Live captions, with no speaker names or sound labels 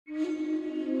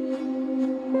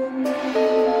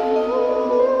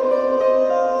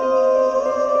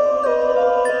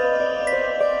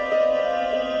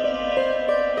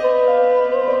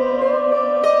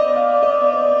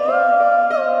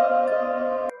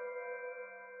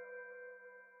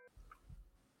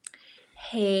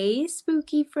Hey,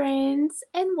 spooky friends,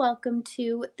 and welcome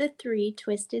to The Three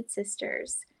Twisted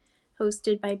Sisters,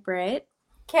 hosted by Britt.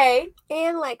 Kay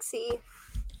and Lexi.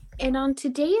 And on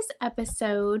today's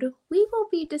episode, we will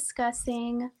be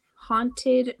discussing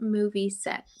haunted movie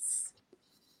sets.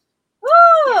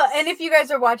 Yes. And if you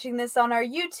guys are watching this on our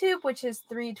YouTube, which is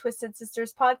Three Twisted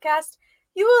Sisters podcast,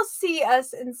 you will see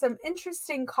us in some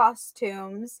interesting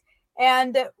costumes.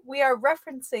 And we are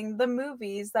referencing the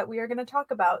movies that we are going to talk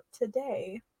about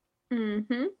today.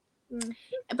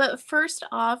 But first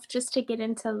off, just to get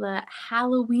into the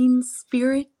Halloween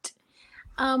spirit,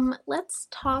 let's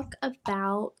talk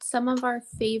about some of our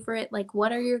favorite,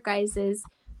 what are your guys'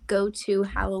 go-to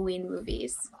Halloween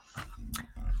movies?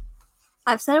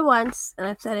 I've said it once, and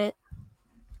I've said it.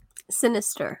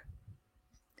 Sinister.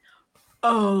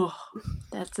 Oh,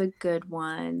 that's a good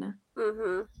one.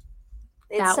 Mm-hmm.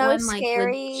 It's that so one,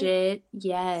 scary. Legit,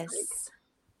 yes.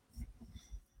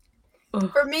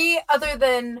 For me, other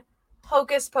than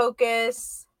Hocus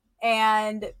Pocus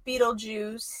and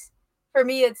Beetlejuice, for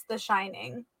me, it's The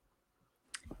Shining.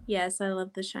 Yes, I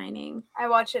love The Shining. I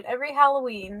watch it every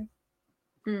Halloween.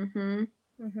 Love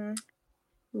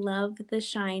The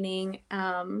Shining.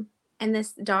 And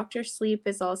this Dr. Sleep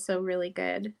is also really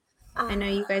good. I know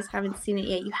you guys haven't seen it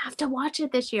yet. You have to watch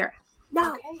it this year.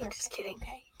 No, okay, I'm just kidding.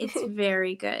 Okay. It's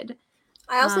very good.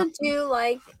 I also do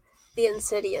like the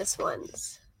Insidious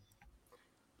ones.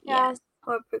 Yeah.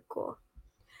 Or pretty cool.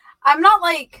 I'm not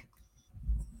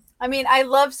I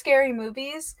love scary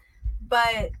movies,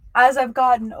 but as I've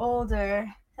gotten older,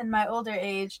 in my older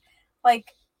age,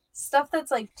 stuff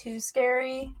that's too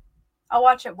scary, I'll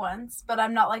watch it once, but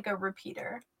I'm not a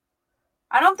repeater.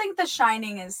 I don't think The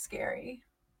Shining is scary.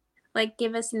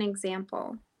 Give us an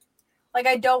example.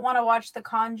 I don't want to watch The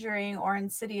Conjuring or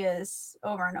Insidious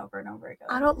over and over and over again.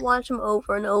 I don't watch them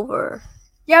over and over.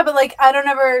 Yeah, but I don't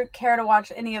ever care to watch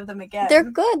any of them again. They're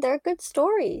good. They're good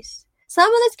stories.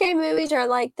 Some of the scary movies are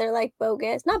they're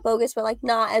bogus. Not bogus, but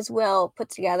not as well put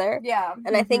together. Yeah.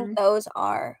 And I think those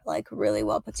are really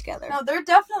well put together. No, they're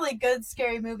definitely good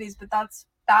scary movies, but that's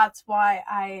why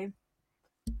I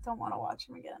don't want to watch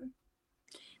them again.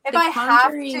 If I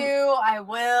have to, I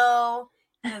will.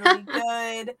 And it'll be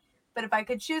good. But if I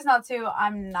could choose not to,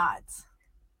 I'm not.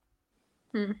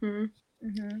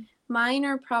 Mine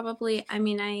are probably,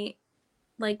 I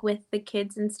with the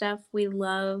kids and stuff, we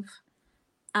love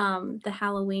the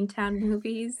Halloween Town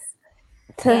movies.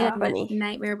 Funny.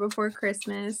 Nightmare Before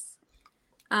Christmas.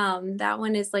 That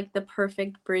one is the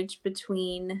perfect bridge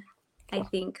between, I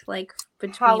think,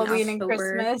 between Halloween October and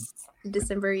Christmas.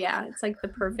 December. Yeah, it's the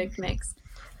perfect mix.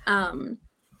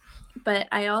 But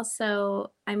I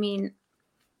also,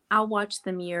 I'll watch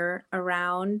them year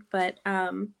around, but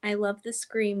I love the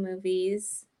Scream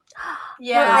movies.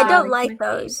 Yeah, I don't like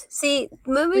those. See,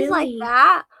 movies like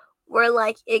that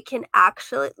where it can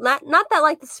actually not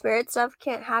that the spirit stuff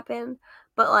can't happen,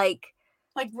 but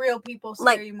real people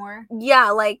scare you more.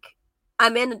 Yeah,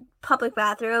 I'm in a public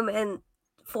bathroom and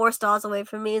 4 stalls away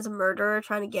from me is a murderer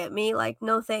trying to get me.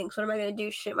 No thanks. What am I gonna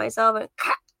do? Shit myself? And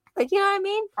you know what I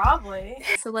mean? Probably.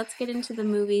 So let's get into the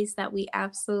movies that we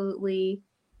absolutely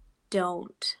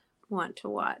don't want to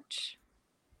watch.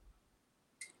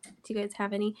 Do you guys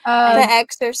have any? The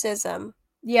Exorcism.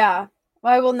 Yeah.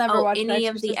 Well, I will never watch any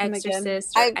of The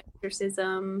Exorcist or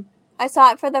Exorcism. I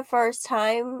saw it for the first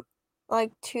time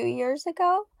 2 years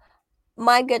ago.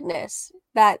 My goodness,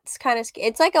 that's kind of scary.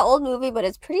 It's an old movie, but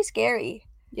it's pretty scary.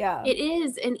 Yeah, it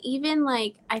is. And even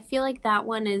I feel that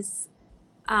one is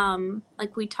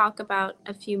we talk about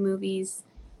a few movies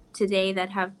today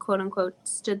that have quote unquote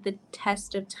stood the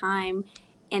test of time,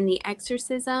 and The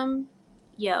Exorcism,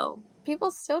 people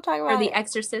still talk about or The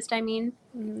Exorcist, I mean.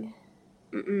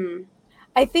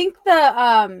 I think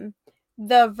the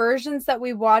versions that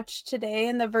we watched today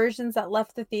and the versions that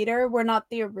left the theater were not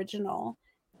the original.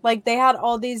 They had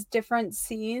all these different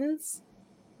scenes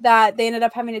that they ended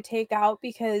up having to take out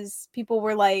because people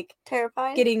were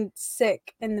terrified, getting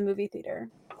sick in the movie theater.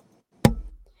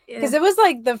 Because it was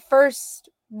the first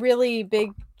really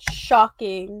big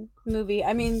shocking movie.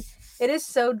 I mean, it is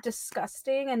so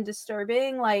disgusting and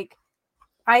disturbing.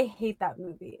 I hate that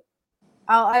movie.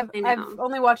 I've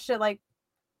only watched it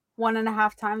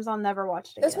 1.5 times. I'll never watch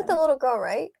it again. It's with the little girl,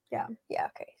 right? Yeah. Yeah,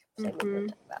 okay.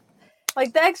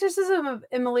 The Exorcism of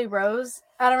Emily Rose,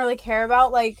 I don't really care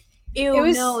about.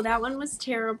 No, that one was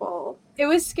terrible. It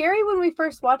was scary when we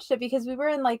first watched it because we were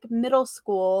in middle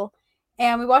school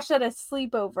and we watched it at a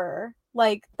sleepover.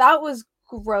 That was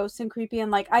gross and creepy,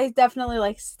 and I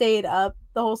definitely stayed up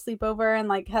the whole sleepover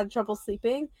and had trouble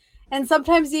sleeping. And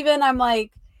sometimes even I'm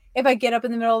if I get up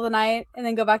in the middle of the night and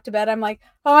then go back to bed, I'm oh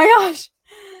my gosh,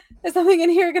 is something in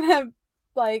here gonna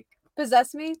like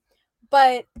possess me?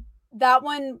 But that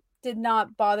one did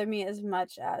not bother me as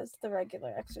much as the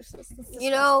regular Exorcist.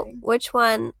 You know which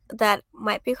one that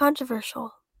might be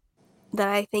controversial that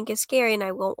I think is scary and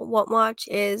I won't watch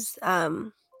is Paranormal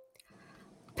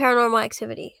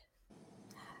Activity.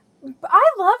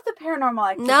 I love the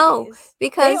Paranormal Activities. No,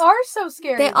 because they are so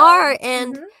scary. They are,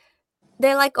 and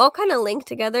they're like all kind of linked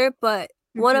together. But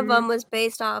one of them was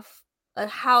based off a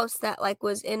house that like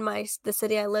was in the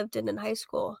city I lived in high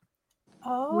school.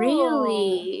 Oh,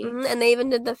 really? And they even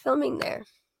did the filming there.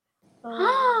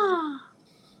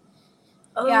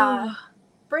 Yeah.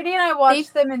 Brittany and I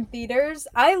watched them in theaters.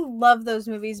 I love those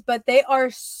movies, but they are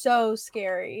so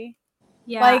scary.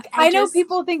 Yeah, like I know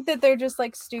people think that they're just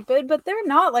like stupid, but they're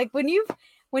not. Like when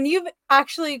you've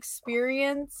actually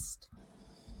experienced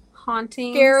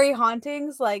scary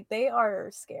hauntings, like they are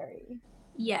scary.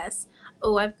 Yes.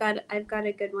 Oh, I've got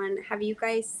a good one. Have you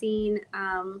guys seen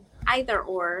either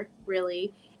or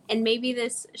really? And maybe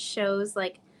this shows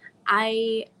like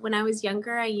when I was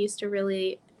younger, I used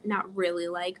to not really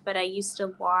like, but I used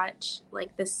to watch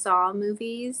like the Saw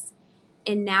movies,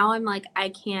 and now I'm like I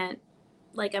can't,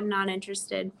 like I'm not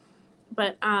interested.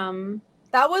 But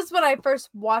that was when I first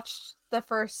watched the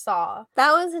first Saw.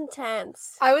 That was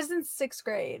intense. I was in 6th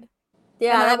grade.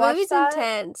 Yeah, that movie's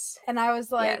intense. And I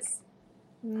was like, yes.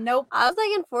 Nope. I was like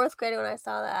in 4th grade when I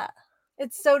saw that.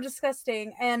 It's so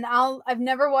disgusting, and I've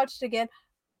never watched it again.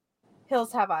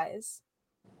 Hills Have Eyes.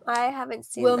 I haven't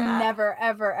seen we'll that. We'll never,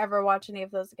 ever, ever watch any of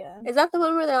those again. Is that the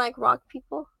one where they're like rock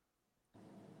people?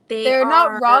 They're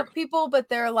not rock people, but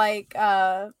they're like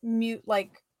mute,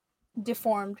 like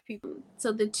deformed people.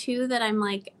 So the two that I'm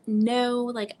like, no,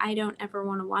 like I don't ever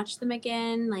want to watch them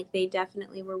again. Like they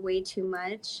definitely were way too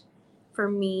much for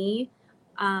me.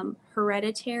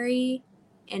 Hereditary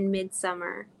and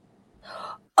Midsummer.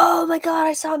 Oh my god,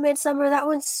 I saw Midsummer. That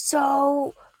one's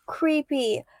so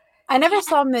creepy. I never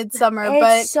saw Midsummer,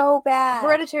 but it's so bad.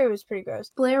 Hereditary was pretty gross.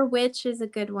 Blair Witch is a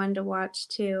good one to watch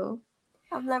too.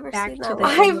 I've never seen that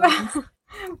one.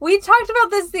 We talked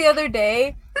about this the other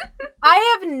day.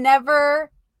 I have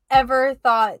never ever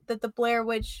thought that the Blair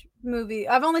Witch movie,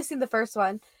 I've only seen the first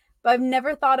one, but I've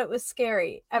never thought it was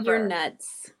scary ever. You're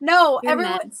nuts. No, You're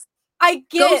everyone nuts. I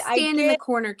get Go stand in the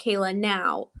corner, Kayla,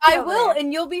 now. I will,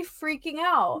 and you'll be freaking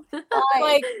out.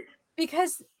 Like,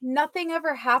 because nothing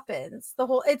ever happens.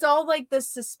 It's all like this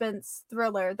suspense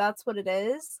thriller. That's what it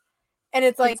is. And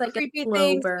it's like creepy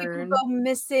things, people go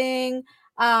missing.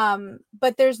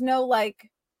 But there's no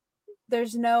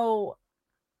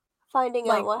finding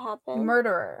out what happened.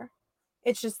 Murderer.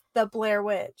 It's just the Blair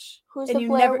Witch. Who's the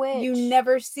Blair Witch? You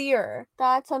never see her.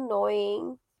 That's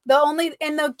annoying.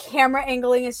 The camera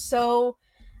angling is so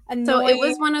annoying. So it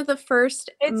was one of the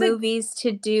first movies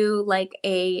to do like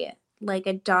a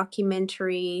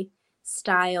documentary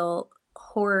style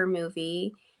horror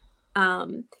movie.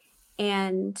 And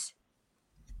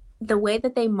the way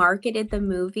that they marketed the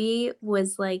movie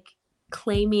was like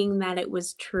claiming that it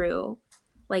was true.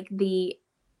 Like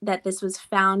that this was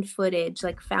found footage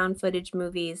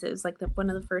movies. It was like one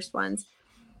of the first ones.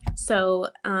 So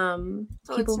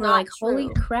people were like, holy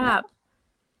crap.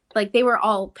 Like they were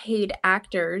all paid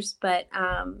actors, but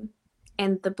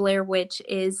and the Blair Witch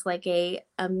is like a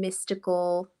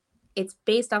mystical, it's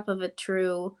based off of a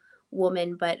true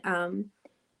woman, but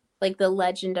like the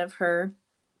legend of her.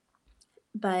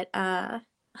 But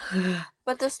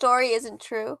but the story isn't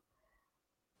true.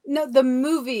 No, the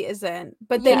movie isn't,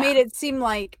 but they made it seem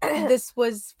like this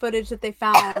was footage that they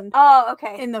found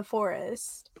in the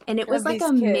forest. And it was like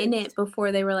a minute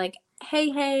before they were like,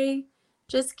 hey,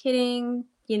 just kidding.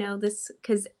 You know, this,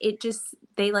 because it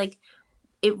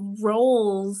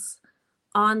rolls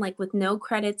on like with no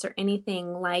credits or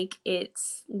anything, like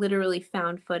it's literally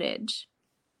found footage.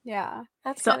 Yeah.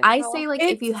 So I say like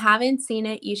if you haven't seen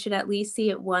it, you should at least see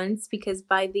it once, because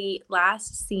by the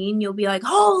last scene you'll be like,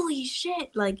 holy shit,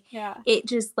 like it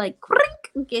just like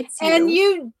gets you. And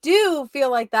you do feel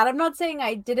like that. I'm not saying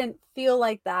I didn't feel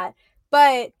like that,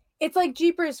 but it's like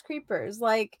Jeepers Creepers,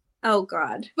 like, oh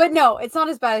god. But no, it's not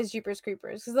as bad as Jeepers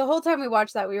Creepers, because the whole time we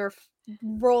watched that we were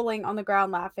rolling on the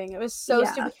ground laughing. It was so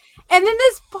stupid. And then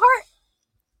this part,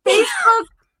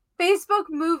 Facebook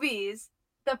movies,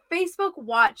 the Facebook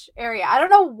watch area. I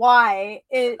don't know why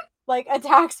it like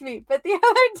attacks me, but the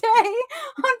other day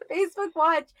on Facebook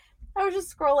watch, I was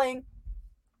just scrolling,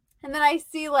 and then I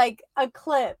see like a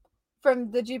clip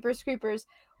from the Jeepers Creepers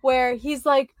where he's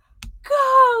like,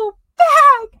 "Go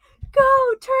back,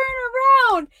 go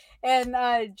turn around,"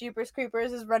 and Jeepers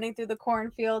Creepers is running through the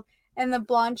cornfield, and the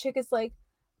blonde chick is like,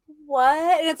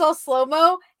 "What?" And it's all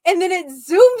slow-mo, and then it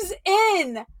zooms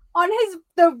in on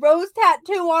the rose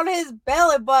tattoo on his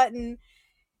belly button.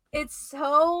 It's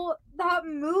so that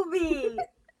movie.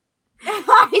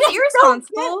 It's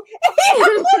irresponsible.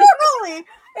 Literally,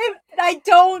 I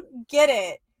don't get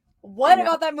it. What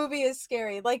about that movie is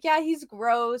scary? Like, yeah, he's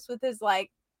gross with his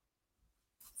like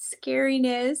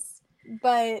scariness,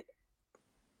 but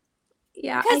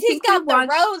yeah, because he's got the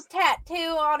rose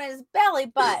tattoo on his belly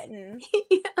button.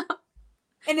 Yeah.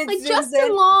 And it's like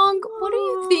Justin Long. What are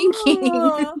you thinking?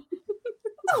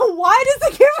 Why does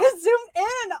it give a zoom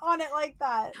in on it like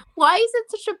that? Why is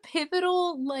it such a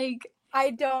pivotal like?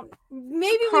 I don't.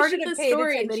 Maybe part we of should the have paid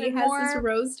story attention that he has more. this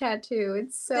rose tattoo.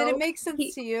 It's so. Did it make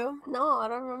sense to you? No, I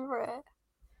don't remember it.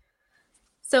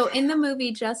 So in the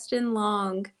movie, Justin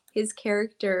Long, his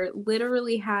character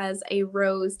literally has a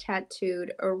rose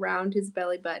tattooed around his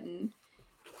belly button,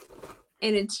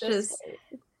 and it's just.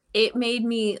 It made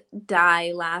me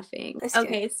die laughing.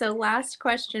 Okay, so last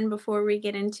question before we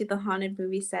get into the haunted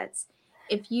movie sets.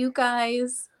 If you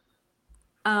guys,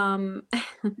 out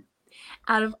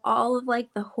of all of like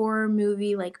the horror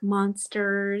movie, like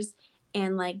monsters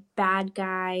and like bad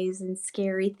guys and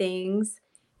scary things,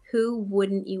 who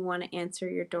wouldn't you want to answer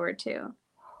your door to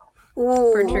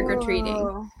for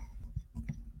trick-or-treating?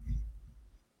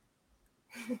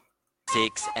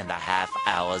 6.5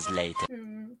 hours later.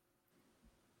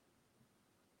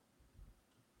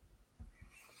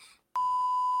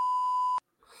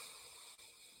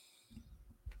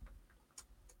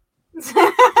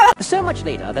 So much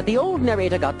later that the old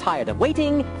narrator got tired of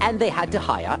waiting and they had to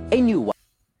hire a new one.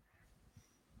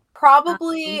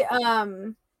 Probably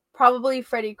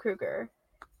Freddy Krueger.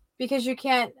 Because you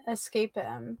can't escape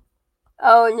him.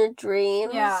 Oh, in your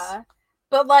dreams? Yeah.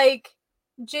 But like,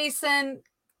 Jason,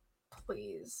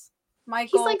 please.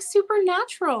 Michael. He's like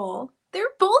supernatural. They're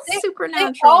both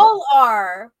supernatural. They all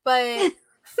are, but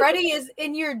Freddy is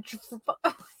in your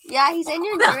yeah, he's in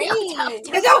your dreams. Yeah, he's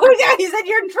in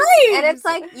your dreams. And it's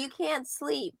like you can't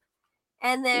sleep.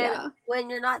 And then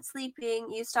when you're not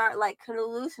sleeping, you start like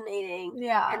hallucinating.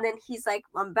 Yeah. And then he's like,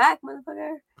 I'm back,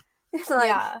 motherfucker. It's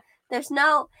like there's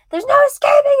no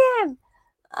escaping him.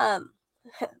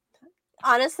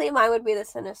 Honestly, mine would be the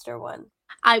sinister one.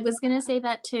 I was gonna say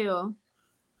that too.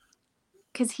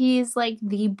 Cause he's like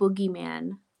the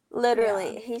boogeyman.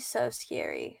 Literally, he's so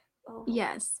scary. Oh.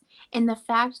 Yes. And the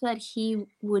fact that he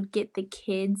would get the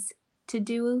kids to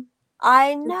do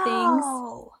things.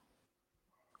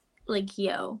 Like,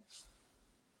 yo.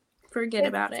 Forget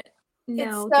about it.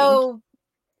 No. It's so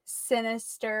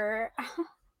sinister.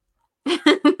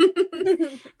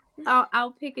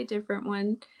 I'll pick a different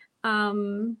one.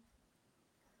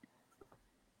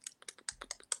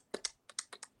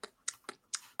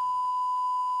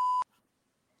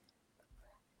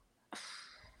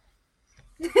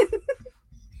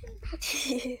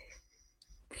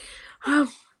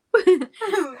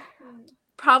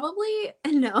 Probably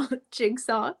no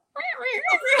Jigsaw.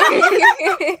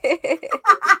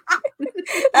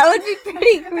 That would be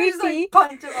pretty creepy. Like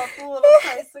punch him off the little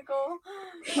tricycle.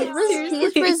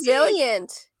 He's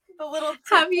resilient. The little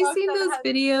Have you seen those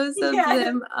videos of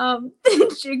them?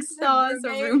 Jigsaw as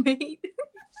a roommate.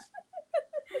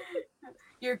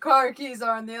 Your car keys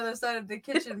are on the other side of the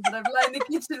kitchen, but I've lined the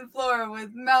kitchen floor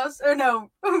with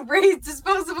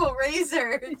disposable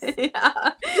razors.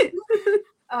 Yeah.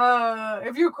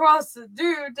 If you cross it,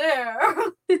 do dare.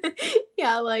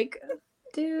 Yeah, like,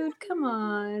 dude, come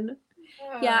on.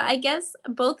 Yeah, I guess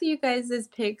both of you guys'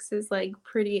 picks is like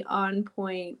pretty on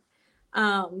point.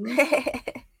 Candyman?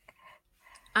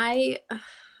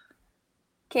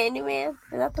 Is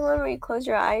that the one where you close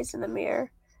your eyes in the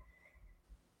mirror?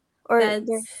 Or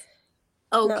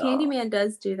Candyman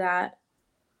does do that.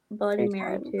 Bloody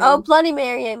Mary too. Oh, Bloody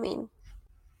Mary, I mean.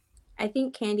 I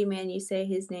think Candyman, you say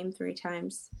his name 3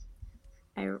 times.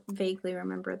 I vaguely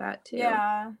remember that too.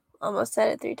 Yeah. Almost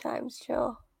said it 3 times,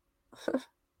 chill.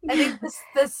 I think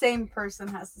the same person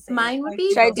has to say Mine it. would be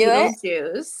Should I do it?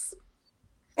 Juice.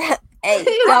 Hey,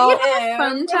 don't have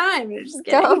fun time. You're just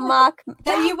kidding. Don't mock me.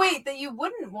 That you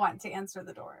wouldn't want to answer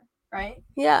the door, right?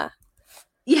 Yeah.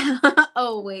 Yeah.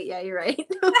 Oh wait, yeah, you're right.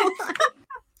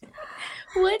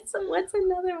 What's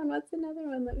another one?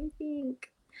 Let me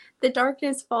think. The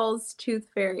Darkness Falls Tooth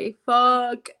Fairy.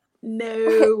 Fuck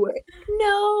no.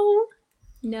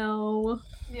 No.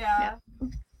 Yeah.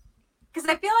 Because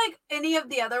I feel like any of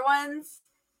the other ones,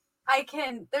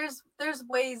 there's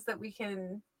ways that we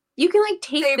can. You can like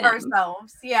take save them.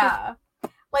 ourselves. Yeah.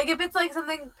 Like if it's like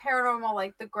something paranormal,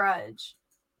 like The Grudge.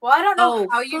 Well, I don't know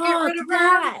how you get rid of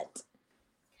that.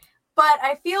 But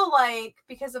I feel like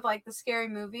because of like the scary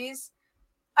movies,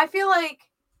 I feel like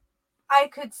I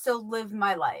could still live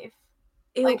my life.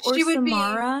 Like, or she would be-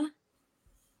 Samara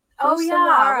Oh Who's yeah,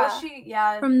 Samara? was she?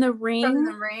 Yeah, from The Ring. from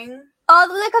The Ring. Oh,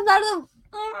 the one that comes out of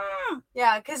the.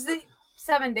 Yeah, because the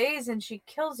 7 days and she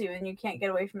kills you and you can't get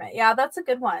away from it. Yeah, that's a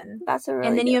good one. That's a really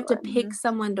And then you have good to one. pick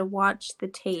someone to watch the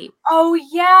tape. Oh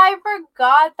yeah, I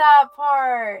forgot that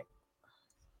part.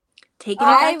 Taking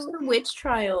it back I'm- to the witch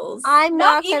trials. I'm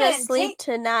Not not gonna even. sleep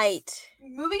tonight.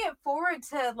 Moving it forward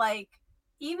to like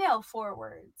email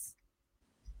forwards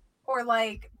or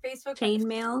like Facebook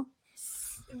Chainmail.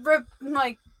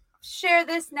 like share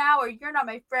this now or you're not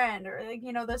my friend or like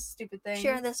those stupid things.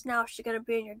 Share this now. She's gonna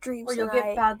be in your dreams or you'll tonight.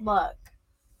 get bad luck.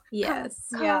 Yes.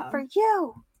 Come Yeah. for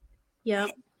you.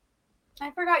 Yep. I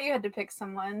forgot you had to pick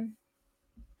someone.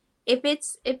 If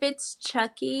it's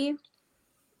Chucky,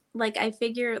 like I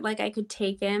figure like I could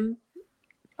take him.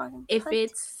 Fucking If cunt.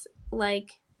 it's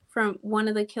like from one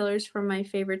of the killers from my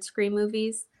favorite Scream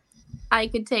movies, I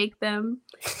could take them.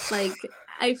 Like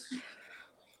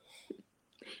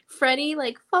Freddy,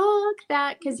 like fuck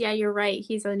that, because yeah, you're right.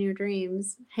 He's in your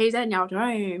dreams. He's in your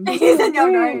dreams. He's in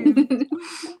your dreams.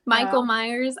 Michael Yeah.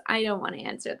 Myers, I don't want to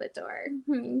answer the door.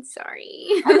 Sorry.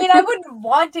 I mean, I wouldn't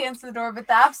want to answer the door, but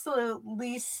the absolute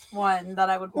least one that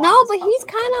I would want. No, is but he's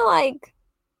probably kind of like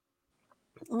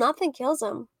nothing kills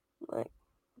him. Like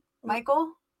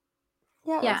Michael.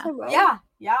 yeah, Yeah. that's him, right?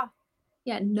 Yeah.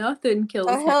 Yeah, nothing kills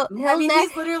So he'll him. he'll I mean, ne-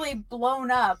 he's literally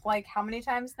blown up. Like how many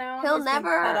times now? He'll He's been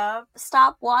never- cut up.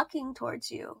 stop walking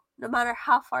towards you, no matter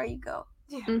how far you go.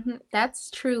 Mhm. That's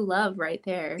true love right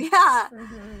there. Yeah.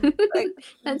 Mhm.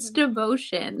 That's Mhm.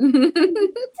 devotion.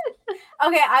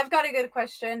 Okay, I've got a good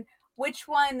question. Which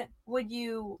one would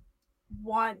you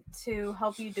want to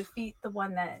help you defeat the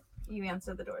one that you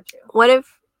answer the door to? What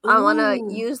if I want to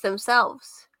Ooh. use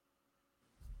themselves?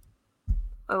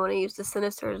 I want to use the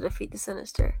Sinister to defeat the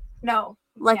Sinister, No.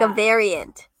 like Yeah. a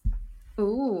variant.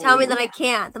 Ooh. Tell me that I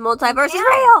can't. The multiverse is can't.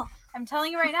 real. I'm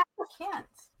telling you right now, I can't.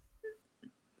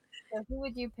 So who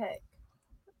would you pick?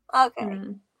 Okay.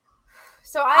 Mm.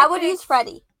 So I would picked- use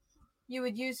Freddy, You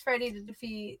would use Freddy to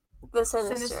defeat the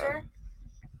Sinister. Sinister.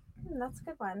 That's a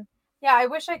good one. Yeah, I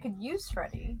wish I could use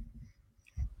Freddy.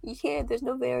 You can't. There's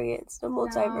no variants. No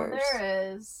multiverse. No,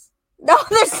 there is. No,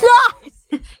 there's not.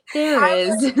 There I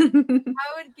is. I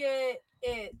would get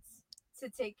it to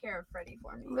take care of Freddy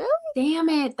for me. Really? Damn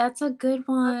it, that's a good That's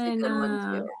a one. good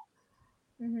one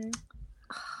too. Mm-hmm.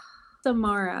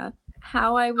 Samara.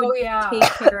 How I would Oh yeah. take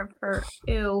care of her.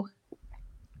 Ew.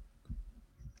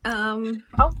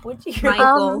 How would you?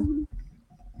 Michael.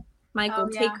 Michael, Oh,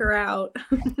 yeah. take her out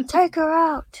Take her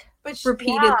out. But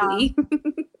repeatedly.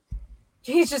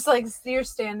 He's just like your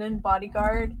stand-in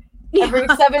bodyguard. Yeah. Every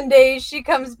 7 days, she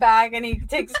comes back and he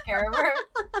takes care of her.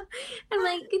 I'm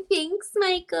like, thanks,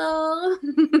 Michael.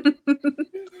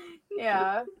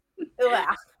 Yeah.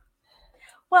 Ugh.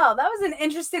 Well, that was an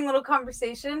interesting little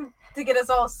conversation to get us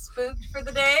all spooked for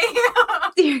the day.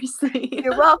 Seriously.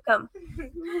 You're welcome.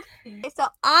 So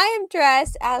I am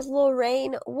dressed as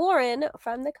Lorraine Warren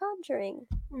from The Conjuring.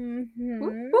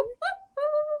 Mm-hmm.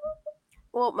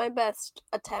 Well, my best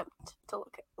attempt to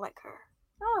look like her.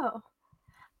 Oh.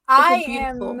 I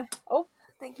beautiful. am. Oh,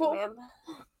 Thank you, Well, ma'am.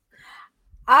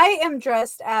 I am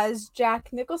dressed as Jack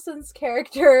Nicholson's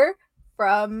character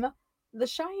from The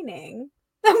Shining.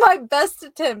 My best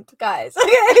attempt, guys.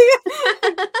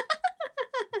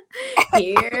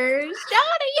 Okay. Here's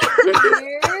Johnny.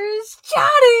 Here's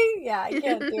Johnny. Yeah, I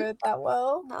can't do it that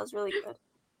well. That was really good.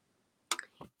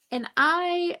 And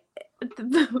I,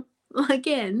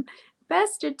 again,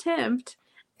 best attempt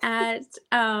at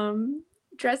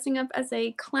dressing up as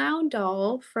a clown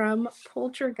doll from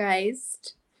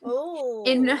Poltergeist Oh.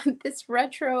 in this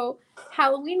retro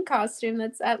Halloween costume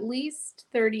that's at least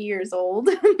 30 years old.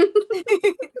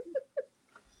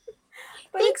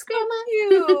 But Thanks, it's so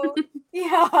Grandma. cute.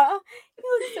 Yeah,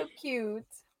 you look so cute.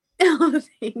 Oh,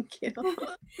 thank you.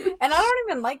 And I don't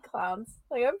even like clowns.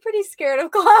 Like I'm pretty scared of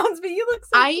clowns, but you look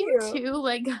so I cute. am too,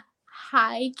 like,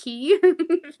 high key.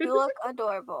 You look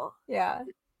adorable. Yeah.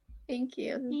 Thank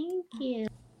you. Thank you.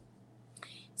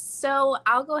 So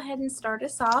I'll go ahead and start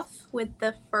us off with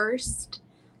the first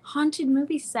haunted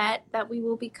movie set that we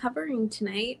will be covering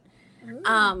tonight.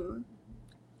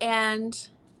 And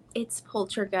it's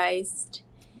Poltergeist.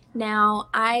 Now,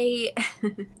 I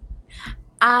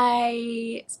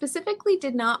specifically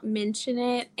did not mention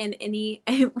it in any,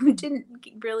 we didn't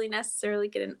really necessarily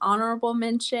get an honorable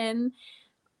mention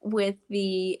with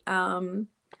the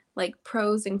like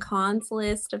pros and cons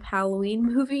list of Halloween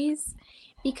movies,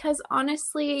 because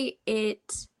honestly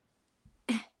it's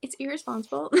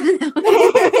irresponsible.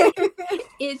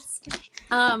 It's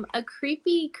a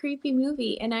creepy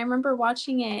movie, and I remember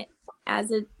watching it as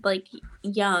a like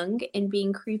young and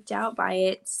being creeped out by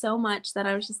it so much that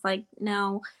I was just like,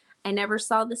 no, I never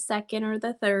saw the second or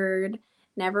the third,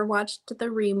 never watched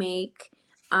the remake.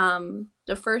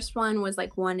 The first one was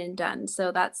like one and done.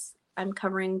 So I'm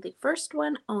covering the first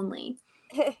one only.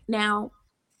 Now,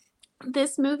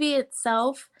 this movie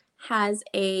itself has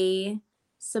a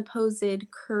supposed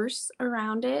curse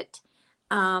around it.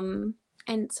 And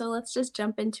so let's just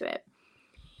jump into it.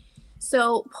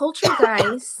 So,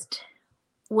 Poltergeist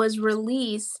was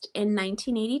released in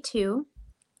 1982,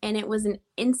 and it was an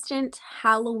instant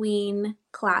Halloween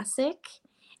classic,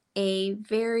 a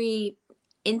very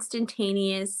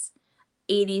instantaneous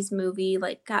 80s movie,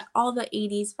 like got all the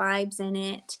 80s vibes in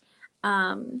it.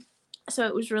 So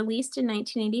it was released in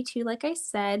 1982, like I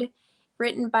said,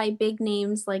 written by big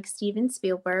names like Steven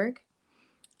Spielberg.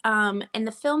 And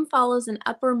the film follows an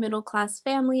upper middle class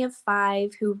family of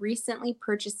 5 who recently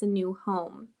purchased a new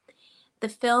home. The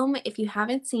film, if you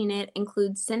haven't seen it,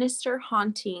 includes sinister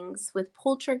hauntings with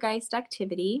poltergeist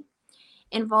activity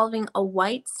involving a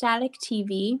white static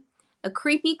TV, a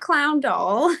creepy clown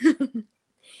doll,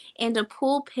 and a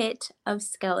pool pit of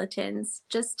skeletons,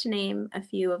 just to name a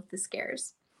few of the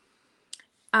scares.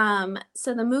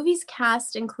 So the movie's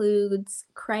cast includes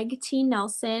Craig T.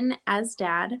 Nelson as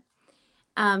Dad,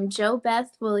 Jo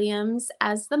Beth Williams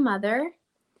as the mother,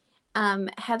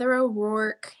 Heather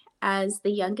O'Rourke as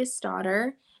the youngest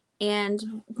daughter,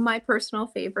 and my personal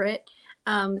favorite,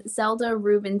 Zelda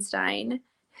Rubinstein,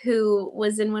 who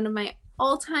was in one of my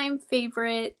all-time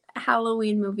favorite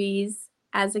Halloween movies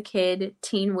as a kid,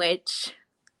 Teen Witch.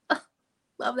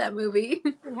 Love that movie.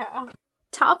 Yeah.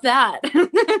 Top that.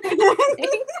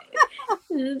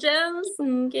 Just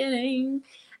kidding.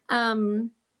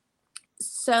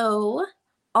 So,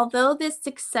 although this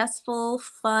successful,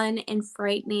 fun, and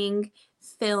frightening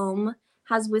film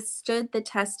has withstood the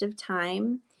test of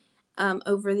time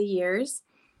over the years,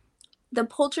 the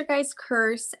poltergeist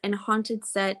curse and haunted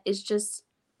set is just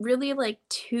really like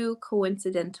too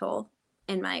coincidental,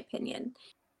 in my opinion.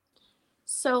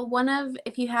 So,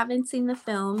 if you haven't seen the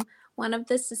film, one of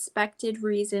the suspected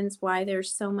reasons why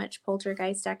there's so much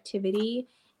poltergeist activity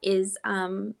is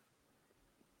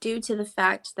due to the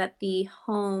fact that the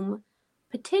home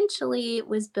potentially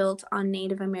was built on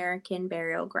Native American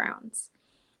burial grounds.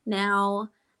 Now,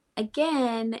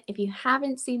 again, if you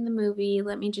haven't seen the movie,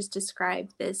 let me just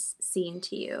describe this scene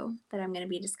to you that I'm going to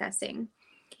be discussing.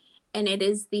 And it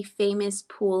is the famous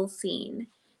pool scene.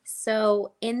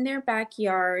 So in their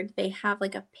backyard, they have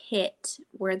like a pit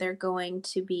where they're going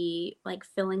to be like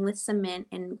filling with cement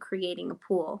and creating a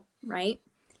pool, right?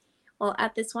 Well,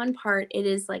 at this one part, it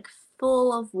is like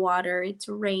full of water, it's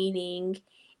raining,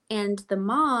 and the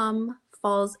mom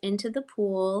falls into the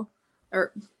pool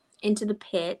or into the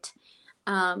pit,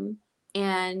 and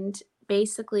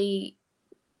basically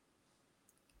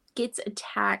gets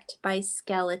attacked by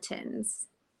skeletons.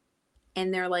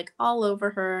 And they're like all over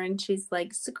her, and she's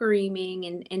like screaming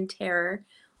in terror.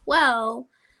 Well,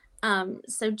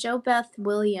 so Jo Beth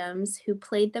Williams, who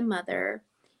played the mother,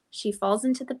 she falls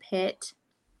into the pit.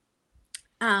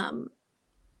 And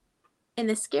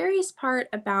the scariest part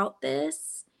about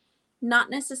this, not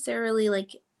necessarily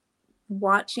like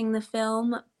watching the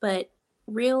film, but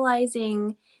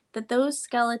realizing that those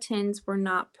skeletons were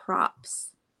not props,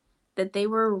 that they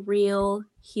were real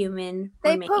human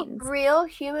remains. They put real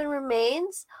human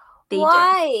remains? They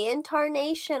Why in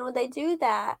tarnation would they do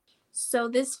that? So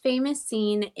this famous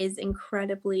scene is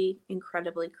incredibly,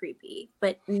 incredibly creepy.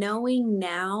 But knowing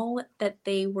now that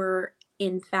they were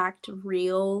in fact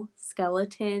real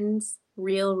skeletons,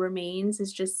 real remains,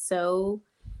 is just so,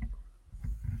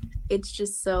 it's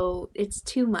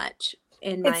too much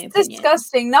in my opinion. It's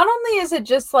disgusting. Not only is it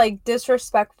just like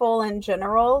disrespectful in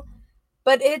general,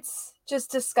 but it's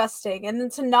just disgusting. And then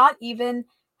to not even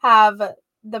have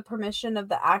the permission of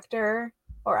the actor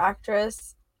or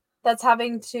actress that's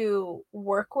having to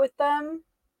work with them.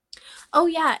 Oh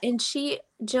yeah, and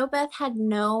Jo Beth had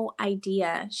no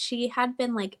idea. She had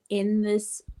been like in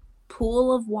this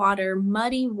pool of water,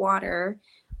 muddy water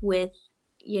with,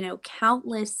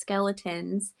 countless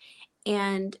skeletons,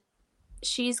 and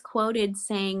she's quoted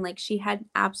saying like she had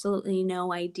absolutely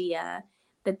no idea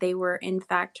that they were in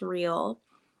fact real.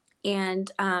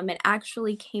 And it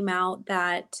actually came out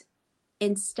that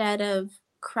instead of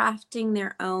crafting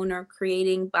their own or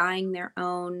buying their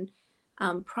own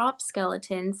prop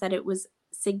skeletons, that it was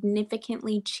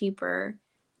significantly cheaper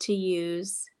to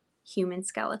use human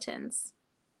skeletons.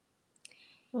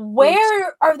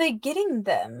 Where are they getting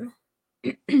them?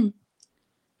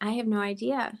 I have no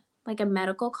idea. like a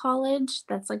medical college.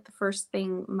 That's like the first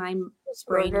thing my Just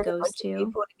brain murdered a goes bunch of to.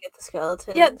 people to get the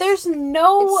skeletons. Yeah, there's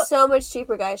no. It's so much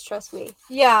cheaper, guys. Trust me.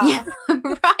 Yeah.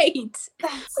 Right.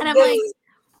 That's And I'm good. like,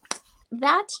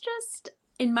 that's just,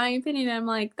 in my opinion, I'm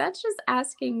like, that's just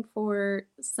asking for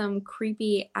some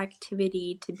creepy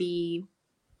activity to be.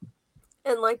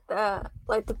 And like the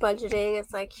budgeting,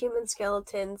 it's like human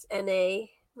skeletons and the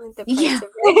price Yeah. of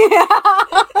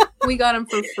it. We got them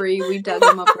for free. We dug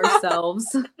them up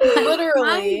ourselves. Literally.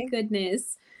 My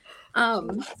goodness.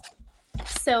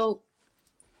 So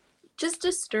just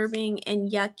disturbing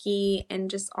and yucky and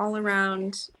just all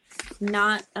around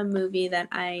not a movie that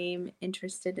I'm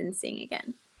interested in seeing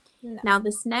again. No. Now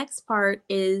this next part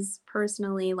is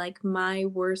personally like my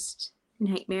worst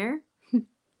nightmare.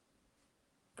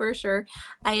 For sure.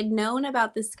 I had known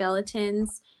about the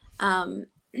skeletons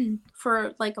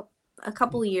for like a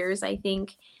couple years, I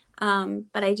think.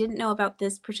 But I didn't know about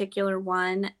this particular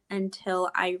one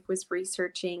until I was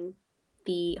researching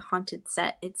the haunted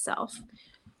set itself.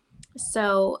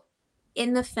 So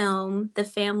in the film, the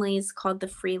family is called the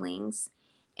Freelings.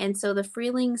 And so the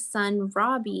Freelings' son,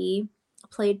 Robbie,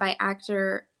 played by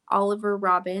actor Oliver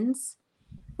Robbins,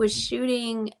 was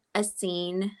shooting a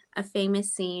scene, a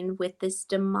famous scene, with this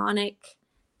demonic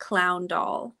clown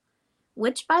doll.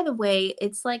 Which, by the way,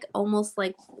 it's like almost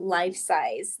like life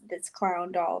size, this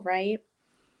clown doll, right?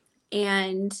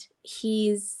 And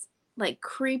he's like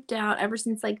creeped out ever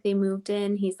since like they moved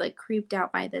in. He's like creeped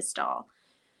out by this doll.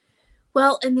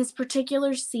 Well, in this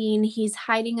particular scene, he's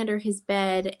hiding under his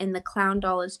bed and the clown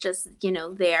doll is just,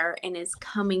 there and is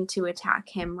coming to attack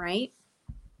him, right?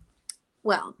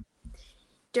 Well,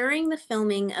 during the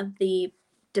filming of the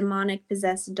demonic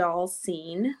possessed doll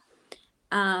scene,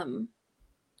 the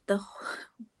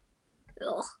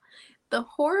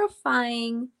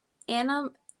horrifying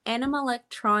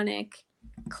animatronic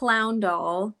clown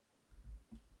doll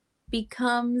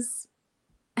becomes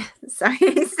sorry,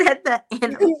 I said the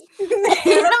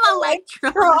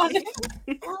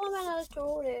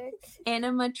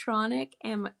animatronic.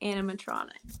 Animatronic.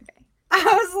 Okay. I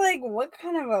was like, what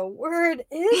kind of a word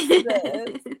is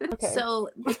this? Okay. So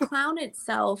the clown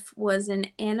itself was an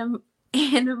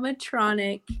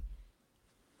animatronic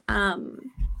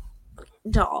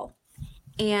doll.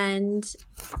 And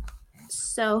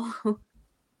so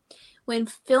when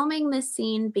filming this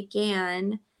scene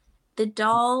began,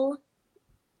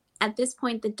 at this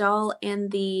point, the doll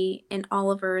and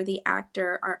Oliver, the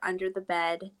actor, are under the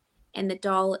bed, and the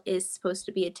doll is supposed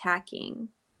to be attacking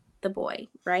the boy,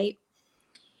 right?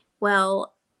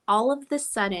 Well, all of the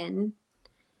sudden,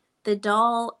 the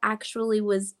doll actually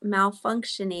was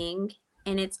malfunctioning,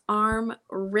 and its arm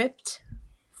ripped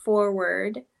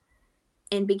forward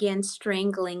and began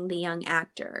strangling the young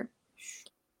actor.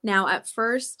 Now, at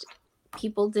first,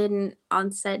 people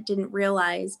on set didn't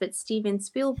realize, but Steven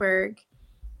Spielberg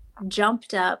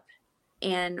jumped up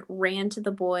and ran to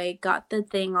the boy, got the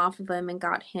thing off of him, and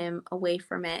got him away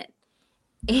from it.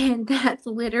 And that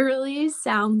literally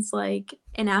sounds like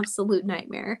an absolute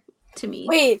nightmare to me.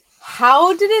 Wait,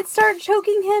 how did it start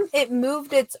choking him? It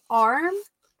moved its arm?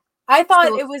 I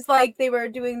thought it was like they were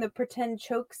doing the pretend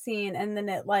choke scene and then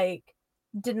it like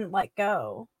didn't let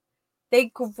go.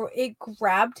 It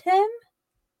grabbed him?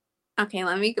 Okay,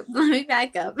 let me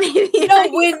back up.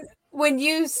 When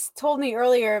you told me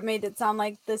earlier, it made it sound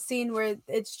like the scene where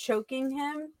it's choking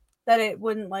him, that it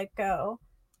wouldn't let go.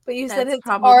 But you said its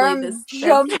arm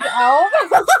jumped out?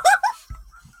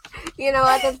 You know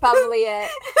what? That's probably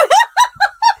it.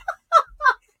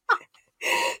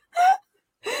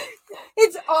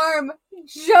 Its arm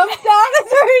jumped out and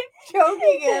started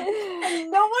choking him,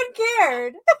 and no one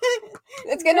cared.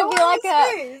 It's gonna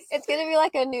be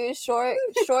like a new short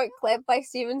clip by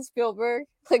Steven Spielberg,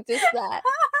 like just that.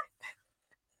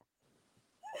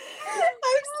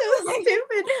 I'm so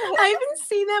stupid. I haven't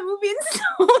seen that movie in so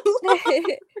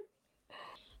long.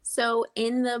 So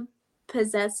in the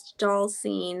possessed doll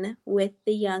scene with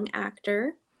the young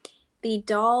actor, the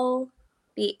doll,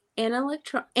 the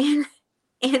animatronic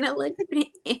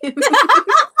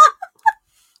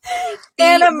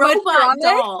robot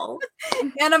doll.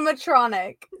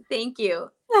 Animatronic. Thank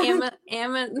you.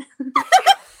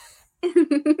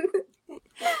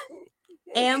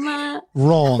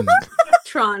 Wrong.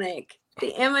 Tronic.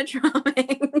 The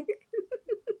animatronic.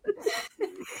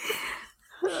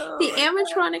 The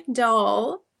animatronic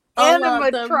doll.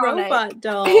 The robot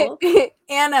doll.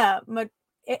 Animatronic.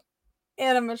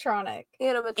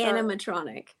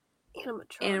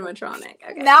 Animatronic.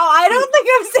 Okay. Now I don't think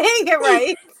I'm saying it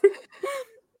right.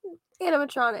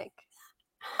 Animatronic.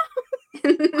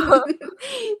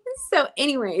 So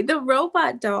anyway, the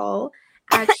robot doll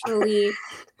actually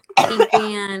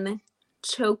began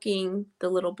choking the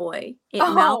little boy. It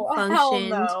Oh, hell malfunctioned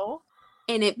no.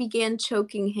 and it began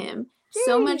choking him.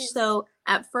 So much Jeez. so,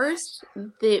 at first,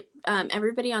 the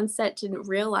everybody on set didn't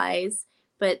realize,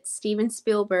 but Steven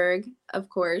Spielberg, of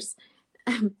course,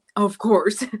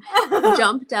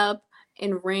 jumped up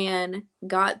and ran,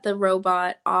 got the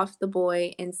robot off the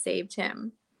boy, and saved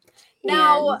him.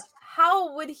 Now, And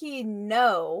how would he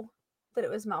know that it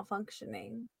was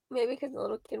malfunctioning? Maybe because the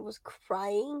little kid was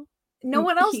crying. No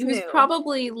one else he knew. was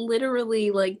probably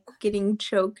literally like getting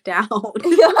choked out.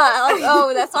 Yeah, like,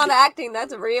 oh, that's not acting,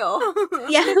 that's real.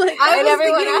 Yeah, like I that was was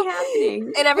everyone really else-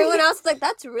 happening. And everyone else is like,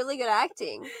 that's really good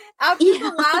acting. After Yeah.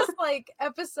 the last like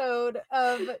episode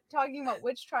of talking about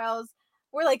witch trials,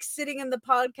 we're like sitting in the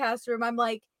podcast room. I'm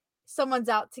like, someone's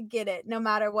out to get it, no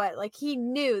matter what. Like he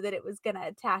knew that it was gonna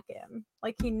attack him.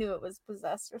 Like he knew it was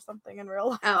possessed or something in real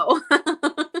life. Oh.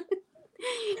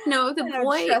 No, the I don't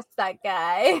boy, trust that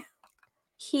guy.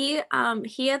 he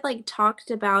had like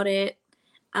talked about it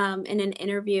in an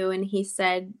interview, and he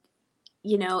said,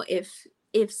 you know,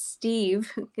 if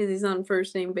Steve, because he's on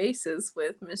first name basis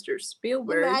with Mr.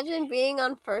 Spielberg. Imagine being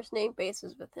on first name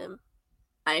basis with him.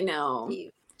 I know.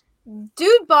 Steve.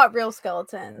 Dude bought real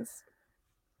skeletons.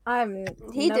 He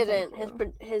no, didn't. thank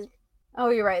you. His Oh,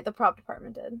 you're right. The prop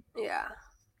department did. yeah.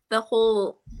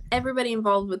 Everybody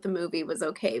involved with the movie was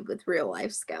okay with real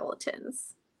life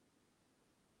skeletons.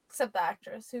 Except the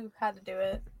actress who had to do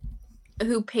it.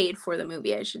 Who paid for the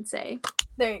movie, I should say.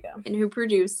 There you go. And who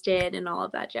produced it and all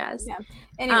of that jazz. Yeah.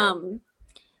 Anyway.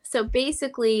 So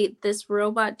basically, this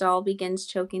robot doll begins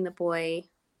choking the boy.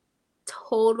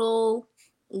 Total,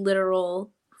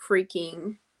 literal,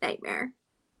 freaking nightmare.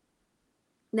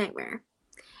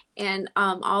 And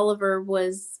Oliver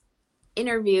was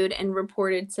interviewed and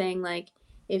reported saying, like,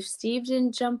 if Steve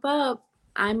didn't jump up,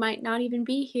 I might not even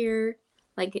be here.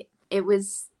 Like, it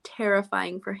was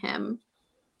terrifying for him.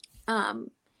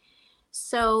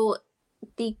 So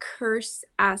the curse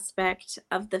aspect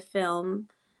of the film,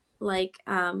 like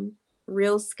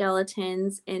real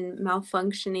skeletons and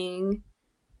malfunctioning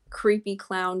creepy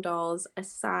clown dolls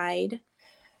aside,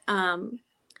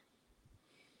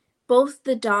 both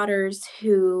the daughters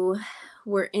who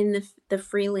were in the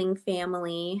Freeling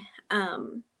family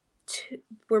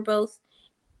were both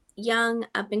young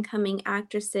up-and-coming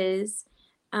actresses.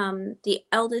 The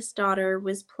eldest daughter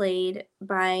was played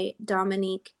by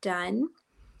Dominique Dunn,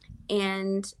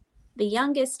 and the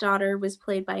youngest daughter was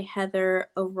played by Heather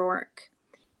O'Rourke.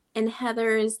 And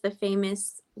Heather is the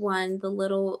famous one, the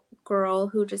little girl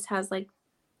who just has like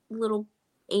little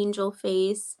angel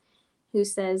face, who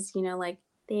says, you know, like,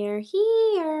 they're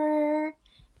here,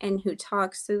 and who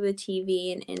talks through the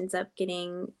TV and ends up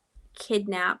getting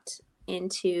kidnapped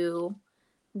into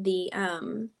the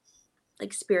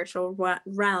like spiritual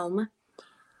realm.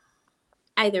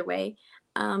 Either way,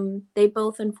 they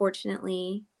both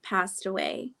unfortunately passed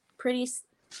away pretty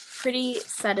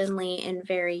suddenly and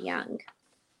very young.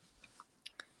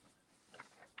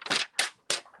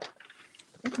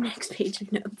 Next page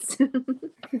of notes.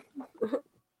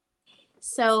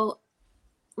 So,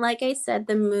 like I said,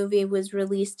 the movie was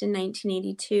released in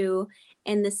 1982,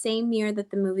 and the same year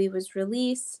that the movie was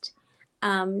released,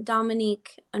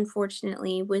 Dominique,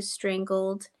 unfortunately, was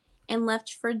strangled and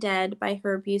left for dead by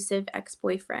her abusive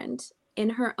ex-boyfriend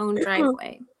in her own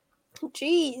driveway.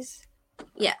 Jeez.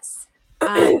 Yes.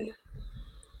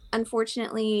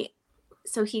 Unfortunately,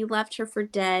 so he left her for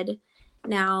dead.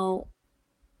 Now,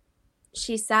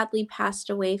 she sadly passed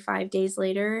away 5 days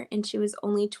later, and she was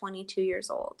only 22 years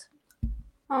old.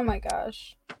 Oh my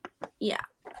gosh. Yeah.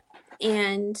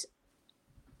 And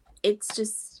it's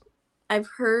just, I've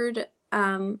heard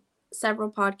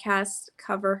several podcasts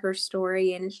cover her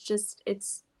story, and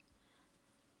it's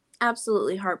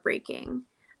absolutely heartbreaking.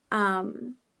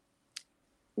 Now,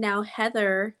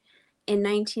 Heather, in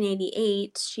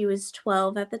 1988, she was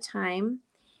 12 at the time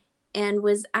and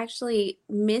was actually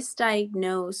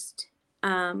misdiagnosed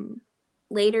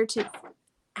later to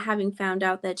having found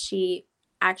out that she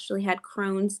actually had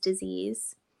Crohn's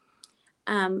disease.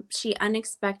 She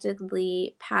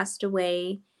unexpectedly passed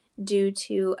away due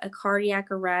to a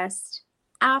cardiac arrest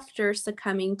after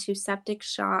succumbing to septic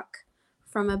shock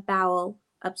from a bowel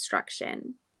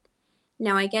obstruction.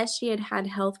 Now, I guess she had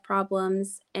health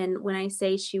problems, and when I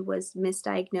say she was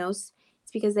misdiagnosed,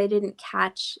 it's because they didn't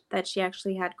catch that she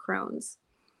actually had Crohn's.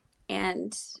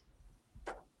 And,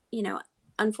 you know,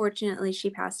 unfortunately, she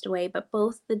passed away, but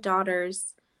both the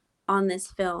daughters on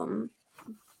this film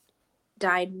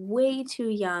died way too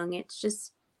young. It's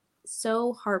just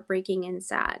so heartbreaking and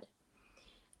sad.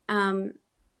 And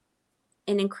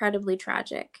incredibly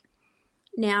tragic.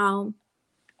 Now,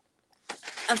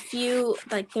 a few,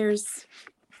 like there's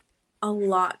a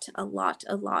lot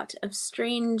of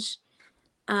strange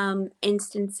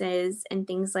instances and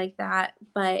things like that.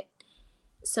 But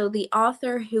so the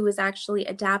author who was actually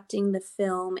adapting the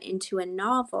film into a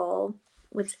novel,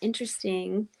 what's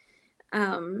interesting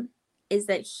is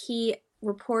that he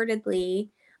reportedly,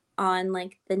 on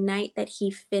like the night that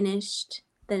he finished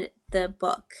the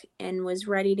book and was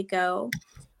ready to go,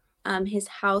 his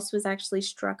house was actually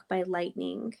struck by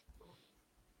lightning.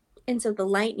 And so the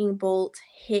lightning bolt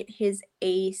hit his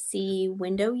AC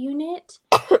window unit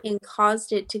and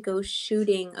caused it to go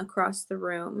shooting across the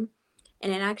room.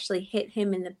 And it actually hit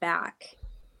him in the back.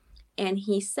 And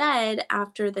he said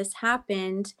after this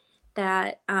happened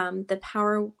that the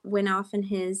power went off in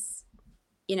his,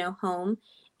 home.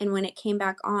 And when it came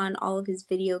back on, all of his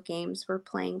video games were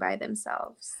playing by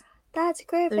themselves. That's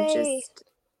creepy.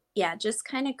 So just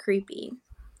kind of creepy.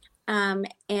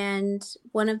 And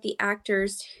one of the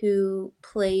actors who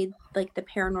played like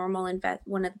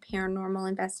one of the paranormal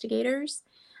investigators,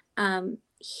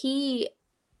 he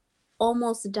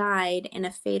almost died in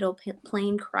a fatal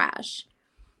plane crash.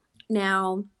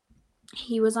 Now,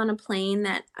 he was on a plane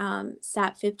that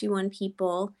sat 51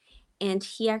 people, and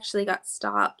he actually got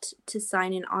stopped to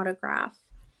sign an autograph.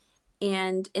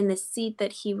 And in the seat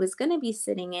that he was going to be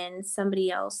sitting in, somebody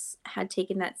else had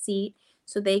taken that seat.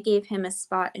 So they gave him a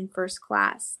spot in first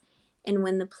class. And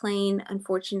when the plane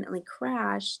unfortunately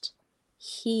crashed,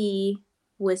 he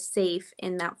was safe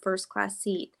in that first class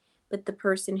seat. But the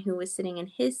person who was sitting in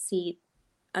his seat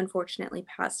unfortunately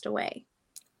passed away.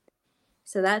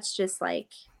 So that's just like...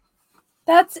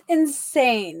 That's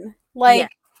insane.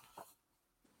 Like,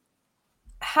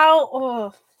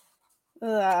 how...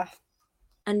 Ugh.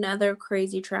 Another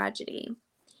crazy tragedy.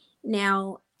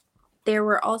 Now, there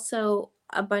were also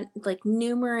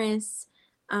numerous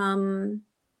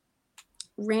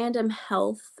random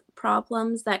health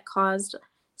problems that caused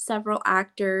several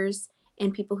actors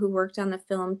and people who worked on the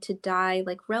film to die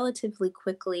like relatively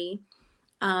quickly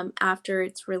after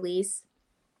its release,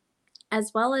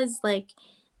 as well as like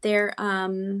there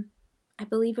I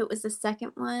believe it was the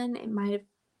second one, it might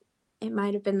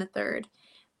have been the third,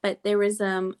 but there was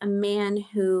a man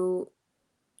who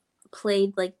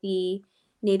played like the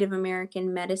Native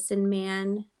American medicine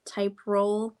man type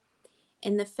role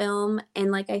in the film.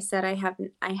 And like I said, I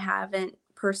haven't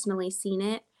personally seen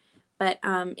it, but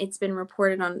it's been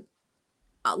reported on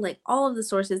like all of the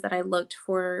sources that I looked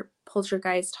for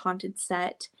Poltergeist Haunted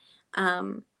Set,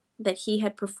 that he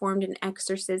had performed an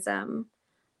exorcism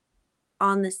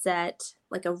on the set,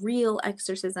 like a real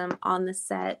exorcism on the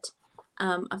set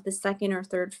of the second or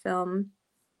third film.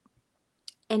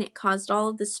 And it caused all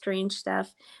of this strange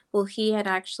stuff. Well, he had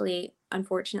actually,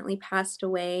 unfortunately, passed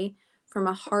away from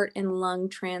a heart and lung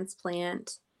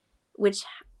transplant, which,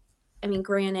 I mean,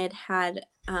 granted, had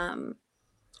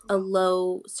a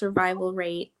low survival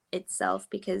rate itself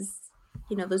because,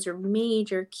 those are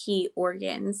major key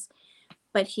organs.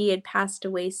 But he had passed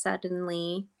away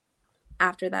suddenly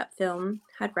after that film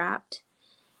had wrapped.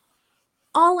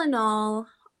 All in all,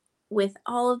 with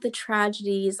all of the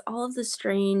tragedies, all of the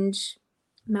strange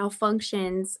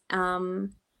malfunctions,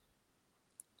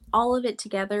 all of it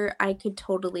together, I could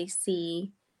totally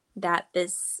see that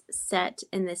this set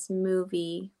in this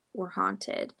movie were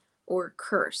haunted or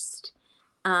cursed.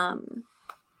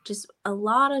 Just a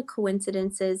lot of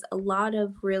coincidences, a lot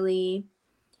of really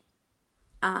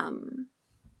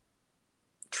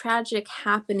tragic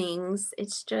happenings.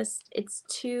 It's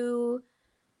too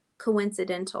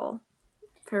coincidental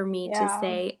for me to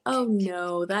say, oh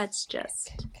no, that's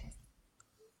just,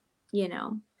 Yeah.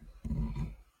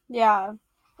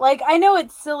 Like, I know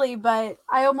it's silly, but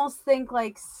I almost think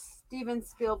like Steven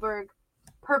Spielberg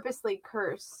purposely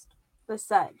cursed the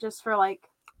set just for like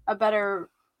a better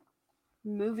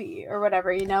movie or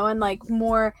whatever, and like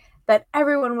more that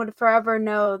everyone would forever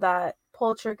know that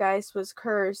Poltergeist was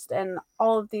cursed and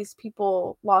all of these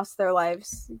people lost their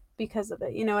lives because of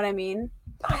it. You know what I mean?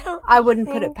 I wouldn't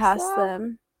put it past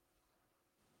them.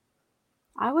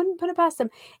 I wouldn't put it past them.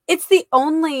 It's the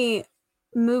only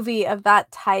movie of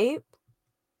that type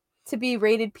to be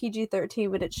rated PG-13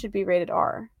 when it should be rated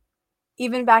R.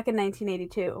 Even back in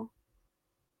 1982.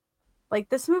 Like,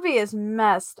 this movie is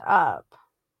messed up.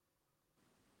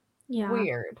 Yeah.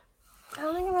 Weird. I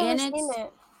don't think I've ever seen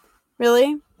it.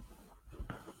 Really?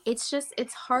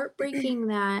 It's heartbreaking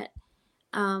that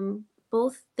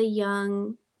both the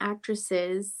young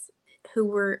actresses who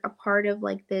were a part of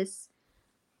like the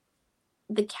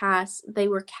cast, they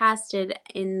were casted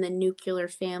in the nuclear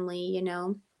family,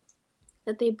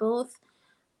 that they both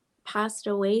passed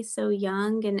away so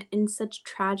young and in such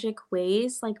tragic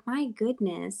ways. Like, my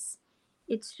goodness,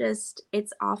 It's just,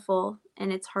 it's awful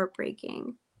and it's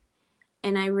heartbreaking.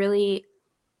 And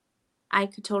I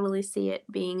could totally see it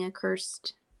being a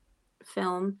cursed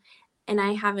film. And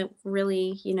I haven't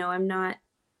really, I'm not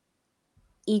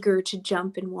eager to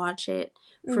jump and watch it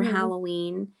for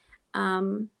Halloween.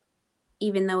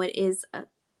 Even though it is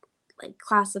like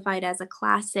classified as a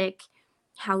classic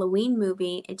Halloween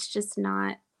movie, it's just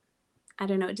not, I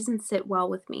don't know, it doesn't sit well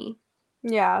with me.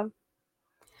 Yeah.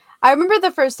 I remember the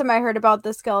first time I heard about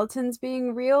the skeletons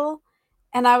being real,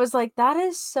 and I was like, that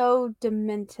is so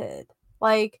demented.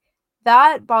 Like,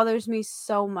 that bothers me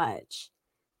so much.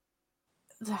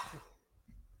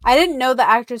 I didn't know the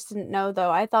actress didn't know,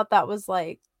 though. I thought that was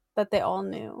like, that they all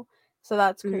knew. So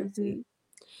that's crazy.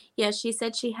 Yeah, she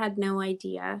said she had no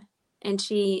idea. And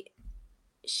she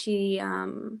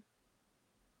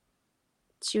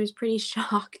was pretty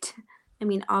shocked. I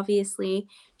mean, obviously,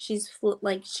 she's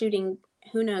like shooting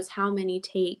who knows how many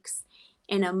takes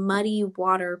in a muddy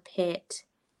water pit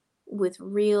with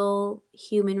real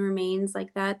human remains.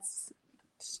 Like, that's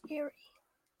Scary.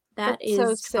 That That's is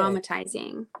so sick.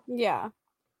 traumatizing. Yeah.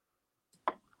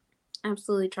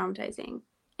 Absolutely traumatizing.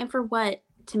 And for what?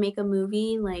 To make a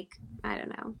movie? Like, I don't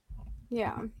know.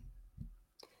 Yeah.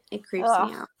 It creeps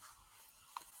me out.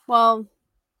 Well,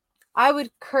 I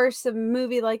would curse a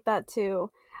movie like that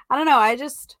too. I don't know. I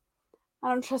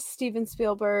don't trust Steven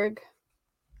Spielberg.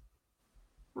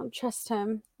 I don't trust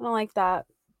him. I don't like that.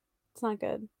 It's not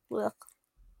good. Ugh.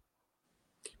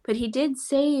 But he did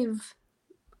save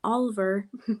Oliver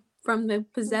from the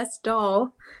possessed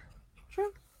doll.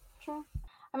 True.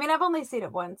 I mean, I've only seen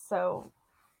it once,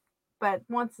 but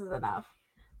once is enough.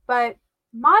 But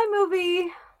my movie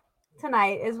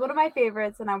tonight is one of my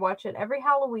favorites, and I watch it every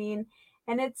Halloween,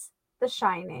 and it's The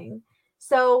Shining.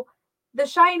 So, The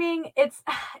Shining, it's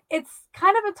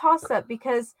kind of a toss-up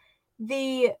because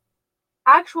the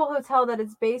actual hotel that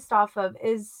it's based off of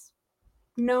is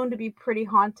known to be pretty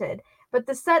haunted. But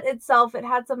the set itself, it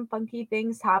had some funky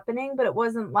things happening, but it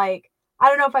wasn't like, I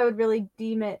don't know if I would really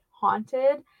deem it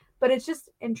haunted, but it's just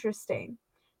interesting.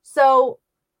 So,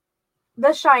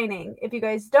 The Shining, if you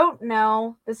guys don't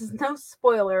know, this is no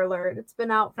spoiler alert. It's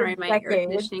been out for Sorry, my air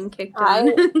decades. conditioning kicked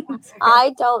on.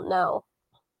 I don't know.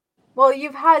 Well,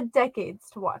 you've had decades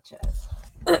to watch it.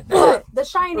 But The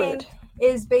Shining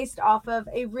is based off of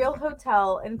a real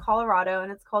hotel in Colorado,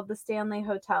 and it's called the Stanley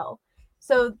Hotel.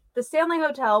 So the Stanley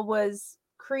Hotel was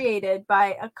created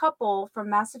by a couple from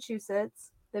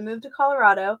Massachusetts. They moved to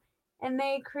Colorado, and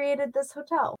they created this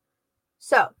hotel.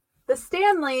 So the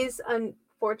Stanleys,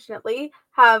 unfortunately,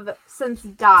 have since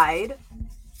died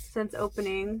since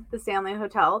opening the Stanley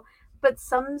Hotel, but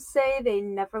some say they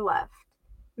never left.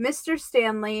 Mr.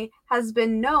 Stanley has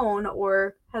been known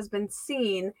or has been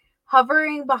seen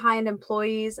hovering behind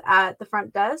employees at the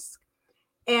front desk,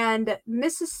 and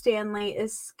Mrs. Stanley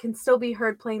can still be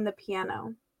heard playing the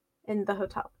piano in the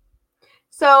hotel.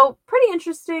 So pretty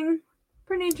interesting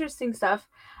stuff.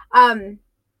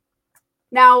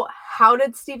 Now, how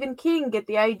did Stephen King get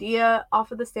the idea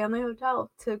off of the Stanley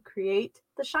Hotel to create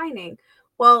The Shining?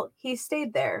 Well, he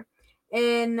stayed there.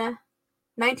 In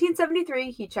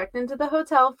 1973, he checked into the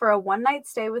hotel for a one-night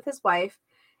stay with his wife,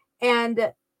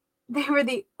 and they were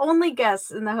the only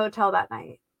guests in the hotel that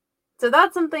night. So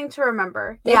that's something to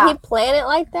remember. Did he plan it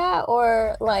like that,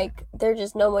 or like there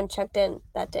just no one checked in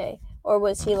that day? Or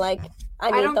was he like, I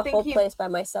need the whole place by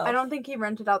myself? I don't think he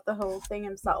rented out the whole thing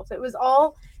himself. It was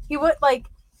all, he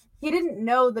didn't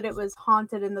know that it was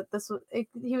haunted and that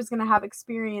he was going to have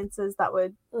experiences that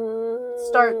would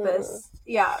start this.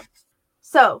 Yeah.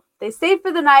 So they stayed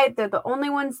for the night. They're the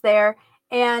only ones there.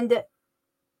 And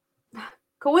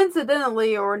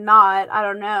coincidentally or not, I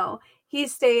don't know, he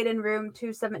stayed in room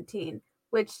 217,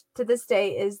 which to this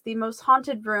day is the most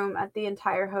haunted room at the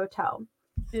entire hotel.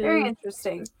 Very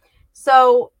interesting.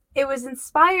 So it was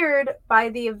inspired by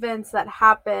the events that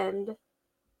happened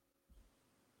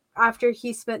after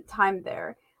he spent time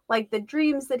there, like the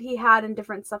dreams that he had and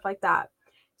different stuff like that.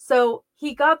 So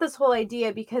he got this whole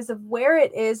idea because of where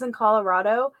it is in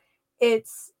Colorado.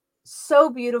 It's so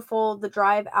beautiful, the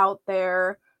drive out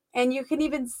there, and you can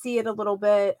even see it a little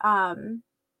bit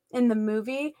in the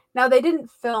movie. Now, they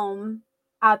didn't film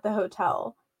at the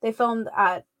hotel. They filmed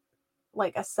at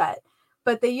like a set,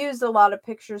 but they used a lot of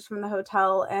pictures from the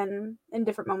hotel and in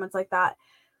different moments like that.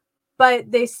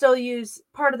 But they still use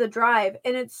part of the drive,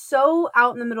 and it's so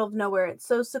out in the middle of nowhere. It's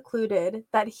so secluded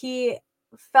that he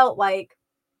felt like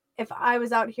if I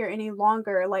was out here any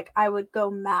longer, like I would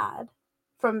go mad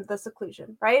from the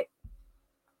seclusion, right?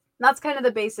 And that's kind of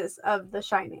the basis of The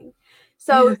Shining.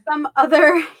 So some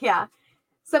other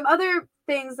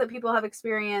things that people have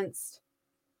experienced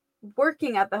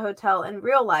working at the hotel in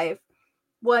real life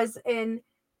was in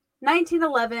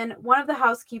 1911, one of the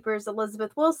housekeepers,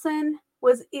 Elizabeth Wilson,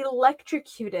 was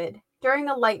electrocuted during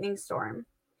a lightning storm.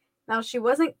 Now, she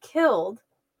wasn't killed,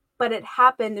 but it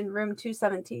happened in room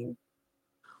 217.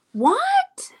 What?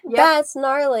 Yep. That's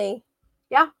gnarly.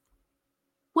 Yeah.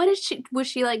 What is she? Was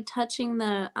she like touching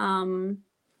the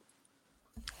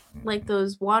like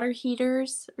those water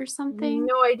heaters or something?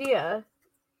 No idea.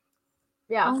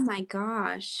 Yeah. Oh my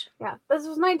gosh. Yeah. This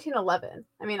was 1911.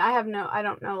 I mean, I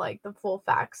don't know like the full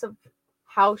facts of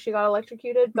how she got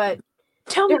electrocuted, but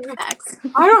Tell me the facts.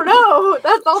 I don't know.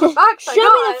 That's all the facts I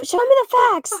got. Show me the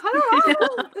facts. I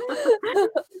don't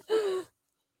know.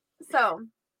 So,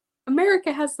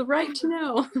 America has the right to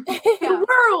know. Yeah. The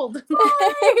world.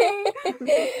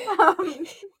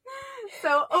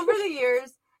 So over the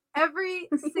years, every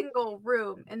single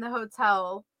room in the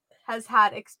hotel has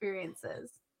had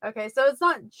experiences. Okay, so it's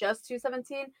not just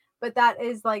 217, but that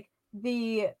is like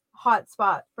the hot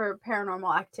spot for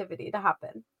paranormal activity to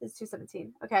happen is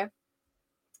 217. Okay,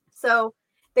 so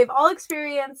they've all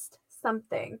experienced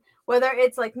something, whether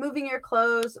it's like moving your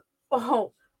clothes,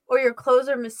 or your clothes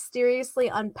are mysteriously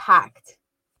unpacked.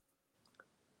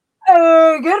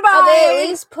 Goodbye. Are they at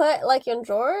least put like in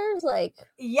drawers? Like,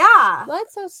 yeah,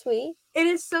 that's so sweet. it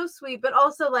is so sweet, but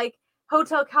also like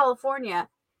Hotel California,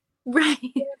 Right.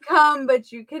 you come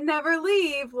but you can never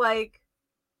leave, like,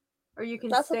 or you can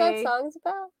That's stay. what that song's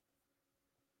about.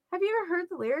 Have you ever heard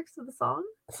the lyrics of the song?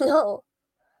 No.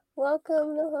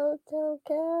 Welcome to Hotel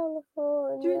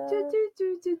California.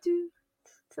 Do.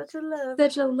 Such a love.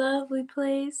 Such a lovely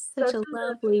place. Such a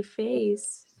lovely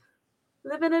face.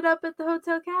 Living it up at the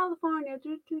Hotel California.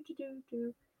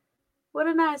 Do. What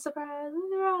a nice surprise.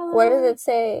 Where does it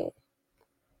say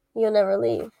you'll never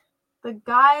leave? The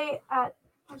guy at...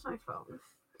 Where's my phone?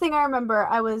 Thing I remember,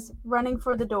 I was running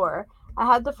for the door. I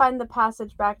had to find the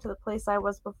passage back to the place I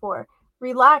was before.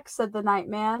 Relax, said the night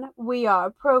man. We are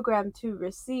programmed to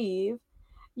receive.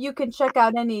 You can check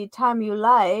out any time you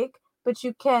like, but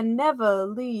you can never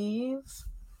leave.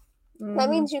 That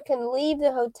means you can leave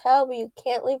the hotel, but you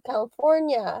can't leave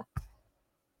California.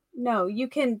 No, you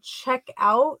can check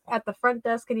out at the front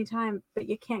desk anytime, but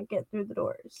you can't get through the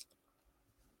doors.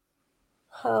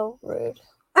 How rude.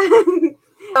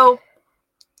 So,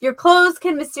 your clothes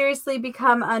can mysteriously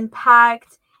become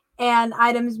unpacked, and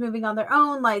items moving on their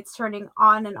own, lights turning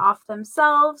on and off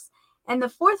themselves. And the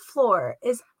fourth floor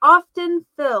is often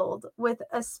filled with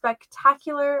a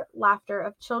spectacular laughter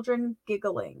of children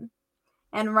giggling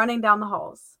and running down the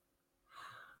halls.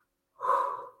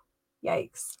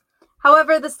 Yikes.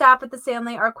 However, the staff at the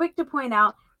Stanley are quick to point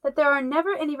out that there are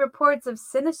never any reports of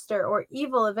sinister or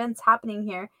evil events happening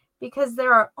here because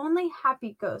there are only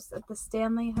happy ghosts at the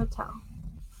Stanley Hotel.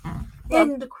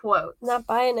 End quote. Not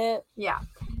buying it. Yeah.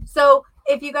 So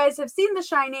if you guys have seen The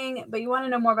Shining, but you want to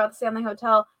know more about the Stanley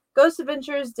Hotel, Ghost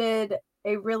Adventures did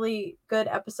a really good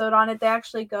episode on it. They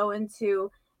actually go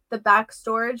into the back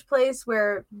storage place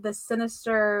where the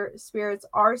sinister spirits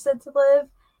are said to live,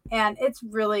 and it's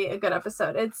really a good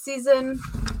episode. It's season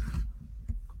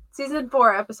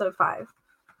 4, episode 5.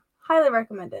 Highly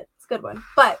recommend it. It's a good one.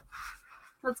 But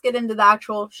let's get into the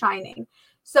actual Shining.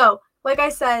 So, like I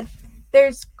said,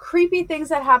 there's creepy things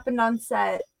that happened on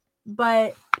set,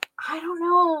 but I don't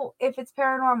know if it's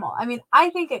paranormal. I mean, I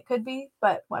think it could be,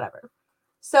 but whatever.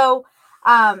 So,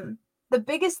 the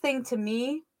biggest thing to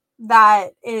me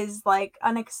that is like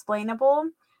unexplainable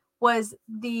was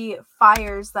the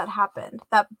fires that happened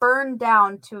that burned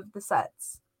down 2 of the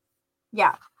sets.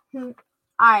 Yeah,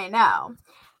 I know.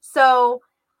 So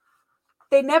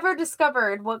they never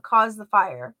discovered what caused the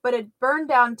fire, but it burned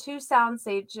down 2 sound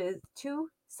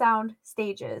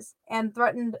stages and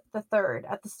threatened the third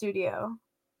at the studio.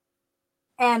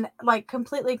 And like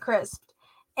completely crisped.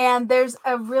 And there's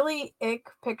a really ick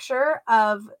picture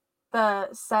of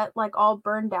the set like all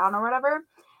burned down or whatever.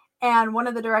 And one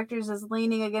of the directors is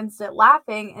leaning against it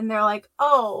laughing, and they're like,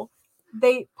 oh,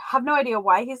 they have no idea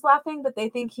why he's laughing, but they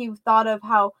think he thought of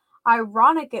how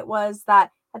ironic it was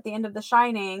that at the end of The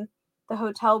Shining, the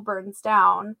hotel burns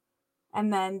down,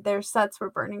 and then their sets were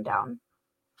burning down.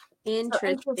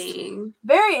 Interesting.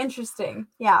 Very interesting.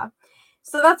 Yeah.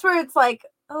 So that's where it's like,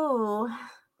 oh,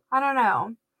 I don't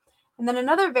know. And then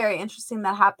another very interesting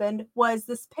that happened was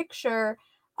this picture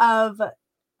of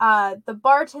the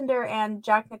bartender and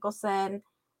Jack Nicholson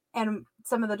and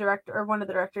one of the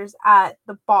directors at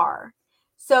the bar.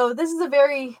 So this is a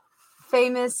very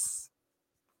famous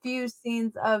few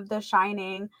scenes of The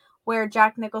Shining where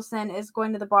Jack Nicholson is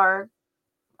going to the bar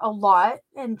a lot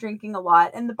and drinking a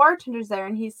lot, and the bartender's there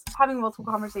and he's having multiple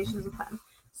conversations with him.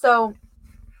 So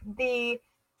the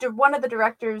one of the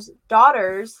director's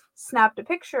daughters snapped a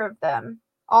picture of them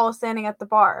all standing at the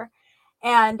bar,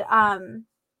 and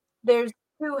there's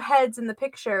two heads in the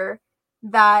picture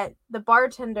that the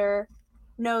bartender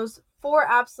knows for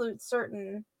absolute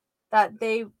certain that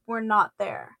they were not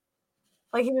there.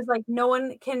 Like, he was like, no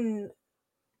one can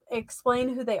explain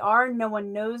who they are, no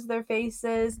one knows their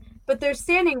faces, but they're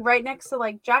standing right next to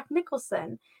like Jack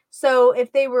Nicholson. So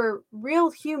if they were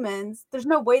real humans, there's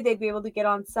no way they'd be able to get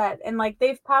on set. And like,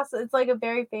 they've passed, it's like a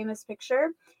very famous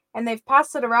picture, and they've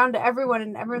passed it around to everyone,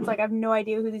 and everyone's like, I have no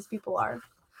idea who these people are.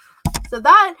 So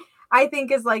that, I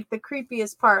think, is like the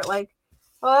creepiest part. Like,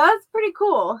 well, that's pretty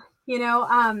cool, you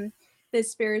know. The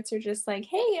spirits are just like,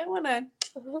 hey, I want to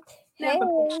snap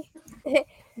a Hey.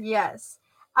 Yes.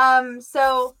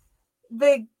 So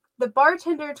the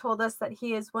bartender told us that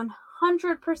he is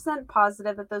 100%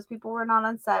 positive that those people were not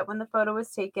on set when the photo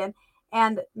was taken,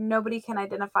 and nobody can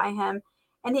identify him.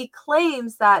 And he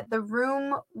claims that the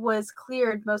room was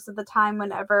cleared most of the time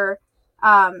whenever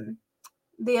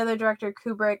the other director,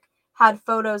 Kubrick, had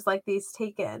photos like these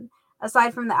taken,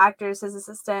 aside from the actors, his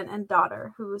assistant, and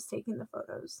daughter who was taking the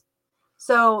photos.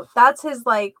 So that's his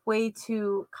like way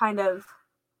to kind of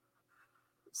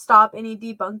stop any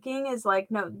debunking, is like,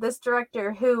 no, this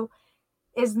director, who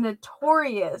is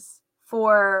notorious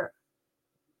for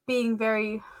being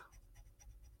very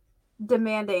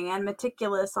demanding and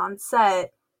meticulous on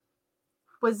set,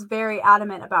 was very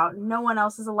adamant about no one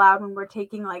else is allowed when we're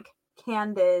taking like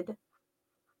candid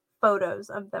photos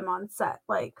of them on set,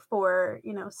 like for,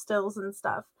 you know, stills and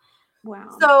stuff. wow.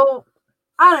 So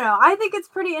I don't know. I think it's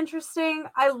pretty interesting.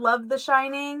 I love The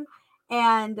Shining,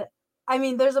 and I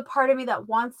mean, there's a part of me that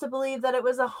wants to believe that it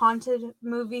was a haunted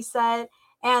movie set,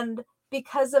 and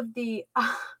because of the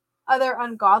other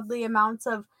ungodly amounts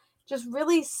of just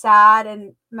really sad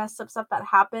and messed up stuff that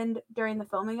happened during the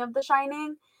filming of The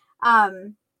Shining, I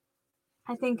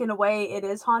think in a way it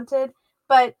is haunted.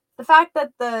 But the fact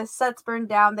that the sets burned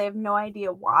down, they have no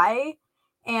idea why,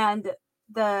 and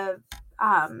the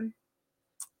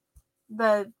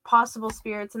possible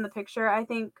spirits in the picture, I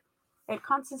think it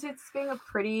constitutes being a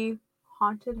pretty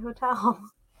haunted hotel.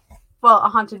 Well, a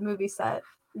haunted movie set.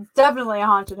 Definitely a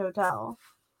haunted hotel.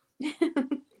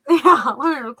 Yeah,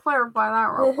 let me clarify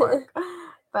that real quick.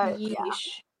 But yeah, Yeesh.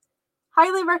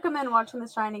 highly recommend watching The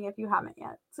Shining if you haven't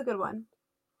yet. It's a good one.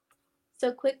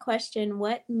 So, quick question: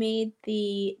 what made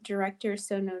the director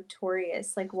so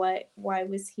notorious? Like, why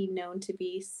was he known to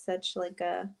be such like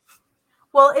a?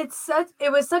 Well,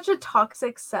 it was such a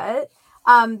toxic set.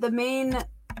 The main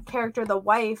character, the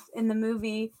wife in the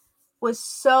movie, was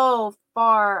so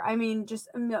far, I mean, just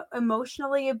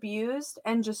emotionally abused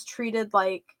and just treated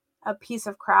like a piece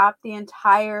of crap the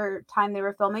entire time they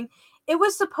were filming. It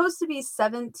was supposed to be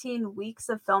 17 weeks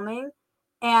of filming,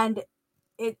 and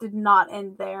it did not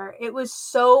end there. It was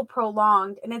so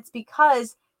prolonged, and it's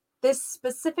because this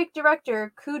specific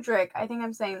director, Kubrick, I think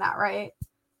I'm saying that right.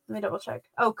 Let me double check.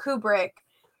 Oh, Kubrick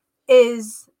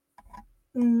is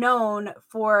known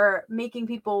for making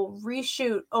people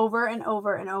reshoot over and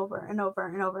over and over and over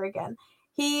and over again.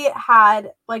 He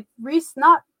had like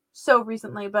not so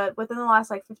recently, but within the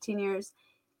last like 15 years,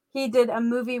 he did a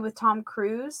movie with Tom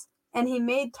Cruise, and he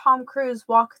made Tom Cruise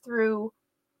walk through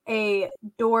a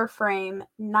door frame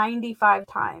 95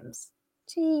 times.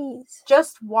 Jeez.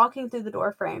 Just walking through the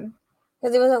door frame.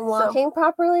 Because he wasn't walking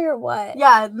properly, or what?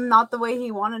 Yeah, not the way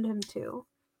he wanted him to.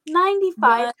 95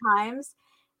 What? times.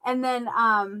 And then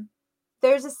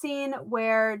there's a scene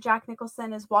where Jack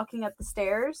Nicholson is walking up the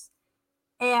stairs,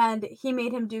 and he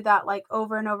made him do that like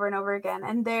over and over and over again.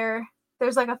 And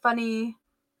there's like a funny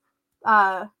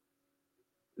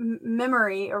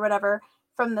memory or whatever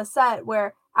from the set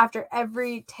where after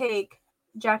every take,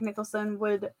 Jack Nicholson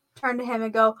would turn to him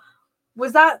and go,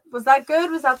 was that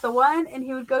good? Was that the one? And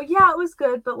he would go, yeah, it was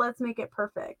good, but let's make it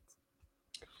perfect.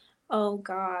 Oh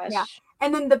gosh. Yeah.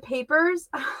 And then the papers,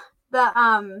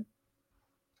 the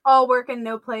all work and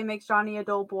no play makes Johnny a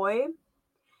dull boy.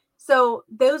 So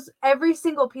every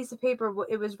single piece of paper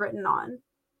it was written on.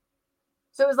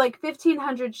 So it was like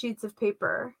 1,500 sheets of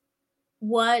paper.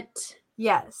 What?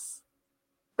 Yes.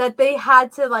 That they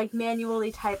had to like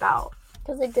manually type out.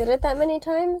 Because they did it that many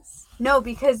times? No,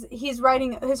 because he's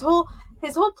writing his whole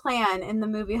plan in the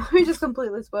movie. Let me just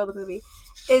completely spoil the movie.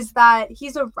 Is that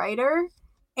he's a writer,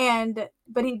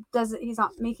 but he's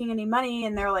not making any money,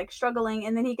 and they're like struggling,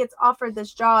 and then he gets offered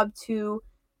this job to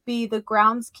be the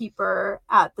groundskeeper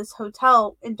at this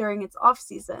hotel during its off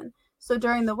season. So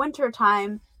during the winter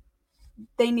time,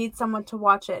 they need someone to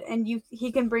watch it, and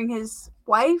he can bring his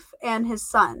wife and his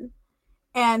son,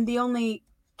 and the only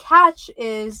catch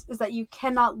is that you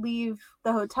cannot leave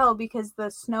the hotel because the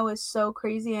snow is so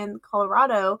crazy in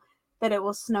Colorado that it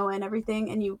will snow in everything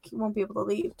and you won't be able to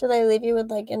leave. Do they leave you with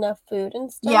like enough food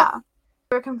and stuff? Yeah.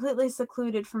 We're completely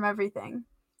secluded from everything.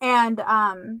 And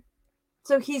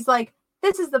so he's like,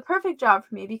 this is the perfect job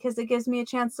for me because it gives me a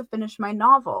chance to finish my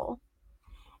novel.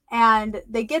 And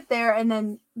they get there, and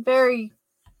then very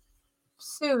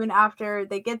soon after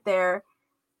they get there,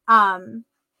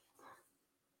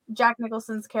 Jack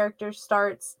Nicholson's character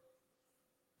starts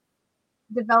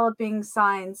developing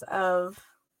signs of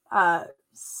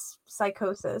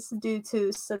psychosis due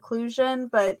to seclusion,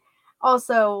 but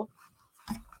also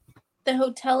The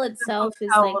hotel itself is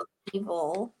like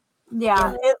evil.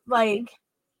 Yeah,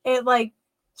 it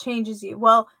changes you.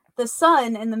 Well, the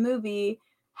son in the movie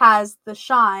has the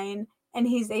shine, and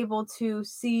he's able to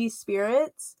see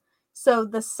spirits. So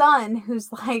the son, who's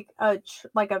like a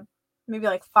maybe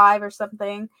like 5 or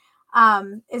something,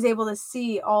 is able to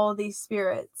see all these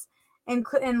spirits and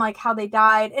like how they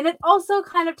died, and it also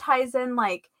kind of ties in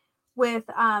like with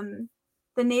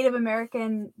the Native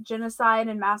American genocide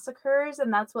and massacres,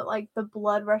 and that's what like the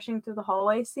blood rushing through the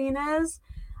hallway scene is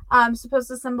supposed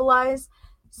to symbolize.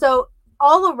 So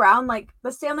all around, like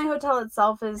the Stanley Hotel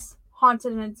itself is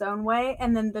haunted in its own way,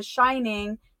 and then The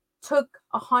Shining took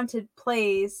a haunted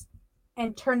place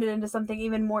and turned it into something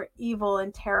even more evil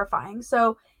and terrifying.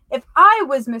 So if I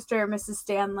was Mr. or Mrs.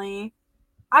 Stanley,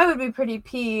 I would be pretty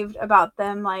peeved about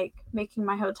them like making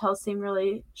my hotel seem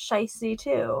really shicey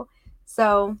too.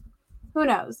 So who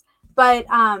knows? But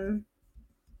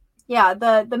yeah,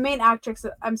 the main actress,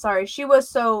 I'm sorry, she was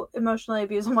so emotionally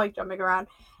abused, I'm like jumping around,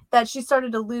 that she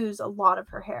started to lose a lot of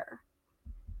her hair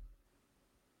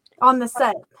on the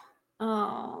set.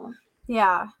 Oh.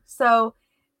 Yeah. So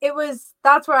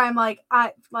that's where I'm like,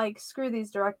 I like screw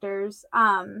these directors.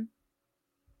 Yuck.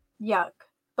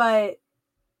 But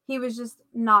he was just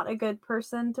not a good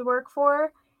person to work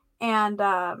for. And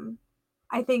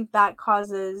I think that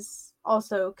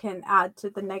also can add to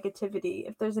the negativity.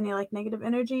 If there's any like negative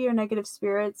energy or negative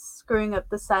spirits screwing up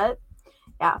the set.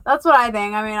 Yeah, that's what I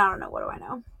think. I mean, I don't know. What do I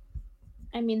know?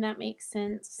 I mean, that makes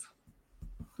sense.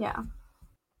 Yeah.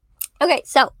 Okay,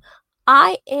 so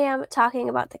I am talking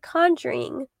about The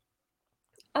Conjuring,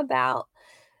 about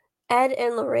Ed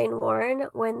and Lorraine Warren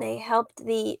when they helped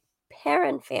the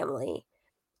Perron family.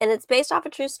 And it's based off a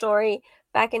true story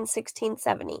back in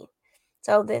 1670.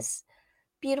 So this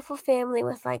beautiful family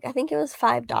with like, I think it was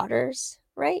 5 daughters,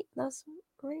 right? That's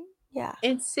right? Yeah.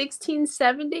 It's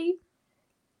 1670?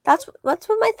 That's what my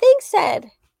thing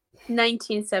said.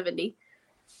 1970.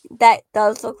 That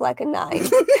does look like a 9.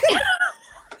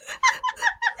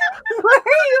 Where are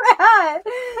you at?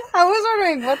 I was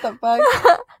wondering what the fuck.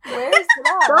 Where's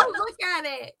that? Don't look at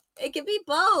it. It could be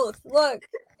both. Look,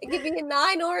 it could be a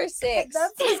 9 or a 6.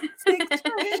 That's a 6 for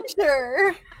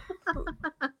sure.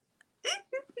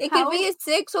 It could be a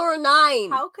 6 or a 9.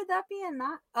 How could that be a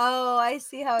 9? Oh, I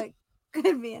see how it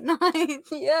could be a 9.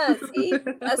 Yeah, see?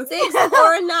 A 6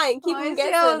 or a 9. Keep them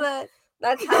guessing.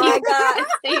 That's how I got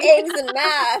A's in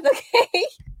math, okay?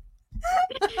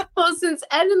 Well, since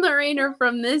Ed and Lorraine are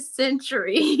from this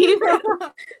century. You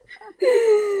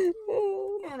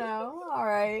know, all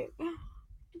right.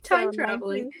 Time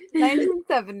traveling.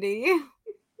 1970.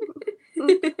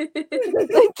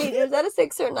 Is that a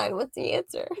 6 or a 9? What's the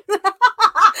answer?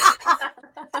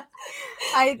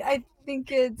 I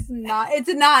think it's not. It's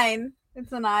a 9.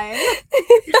 It's a 9.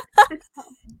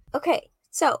 Okay,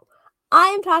 so I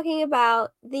am talking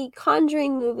about the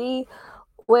Conjuring movie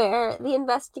where the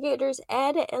investigators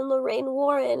Ed and Lorraine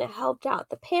Warren helped out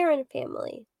the Perron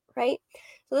family, right?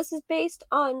 So this is based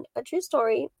on a true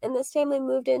story, and this family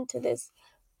moved into this,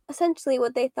 essentially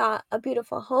what they thought a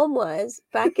beautiful home was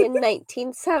back in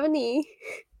 1970.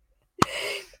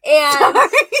 And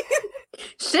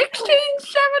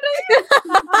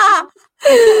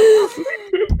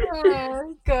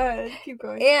 1670? Good. Keep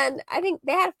going. And I think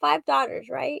they had 5 daughters,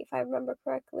 right? If I remember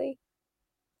correctly.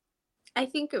 I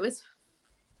think it was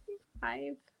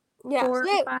 5. Yeah, 4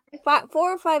 so or 5.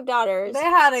 4 or 5 daughters. They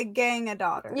had a gang of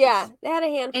daughters. Yeah, they had a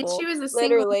handful. And she was a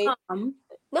literally. single mom.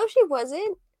 No, she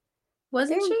wasn't.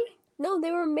 Wasn't she? No,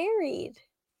 they were married.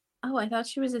 Oh, I thought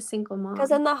she was a single mom. Because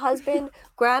then the husband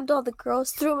grabbed all the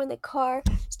girls, threw them in the car,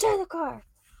 stay in the car.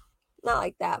 Not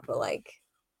like that, but like,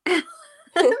 because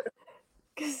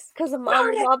the mom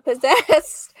was all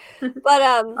possessed. But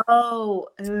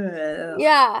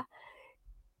yeah.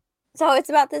 So it's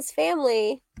about this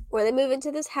family where they move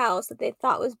into this house that they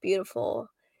thought was beautiful,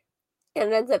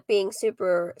 and it ends up being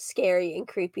super scary and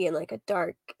creepy, and like a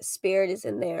dark spirit is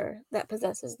in there that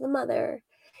possesses the mother.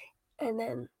 And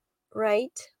then,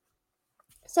 right?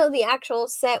 So the actual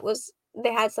set was,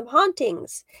 they had some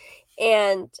hauntings,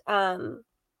 and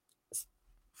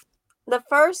the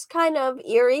first kind of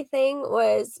eerie thing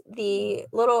was the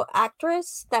little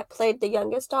actress that played the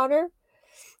youngest daughter.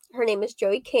 Her name is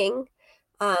Joey King.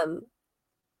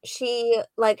 She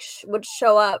like would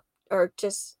show up or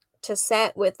just to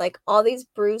set with like all these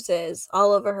bruises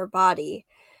all over her body,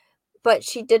 but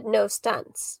she did no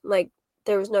stunts. Like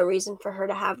there was no reason for her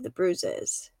to have the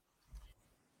bruises.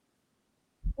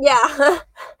 Yeah.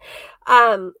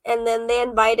 And then they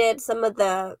invited some of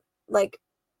the like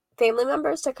family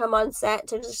members to come on set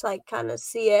to just like kind of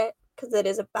see it because it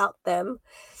is about them,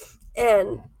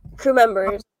 and crew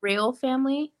members. Real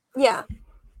family? Yeah.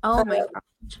 Oh my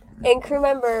gosh. And crew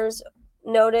members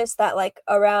noticed that like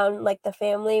around like the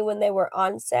family when they were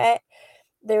on set,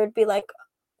 there would be like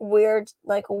weird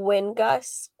like wind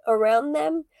gusts around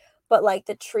them, but like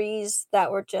the trees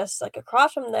that were just like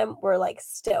across from them were like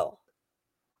still.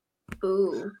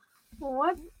 Ooh.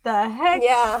 What the heck?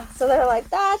 Yeah, so they're like,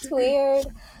 that's weird.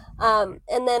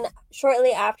 And then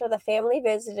shortly after the family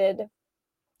visited,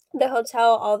 the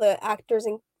hotel all the actors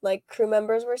and like crew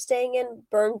members were staying in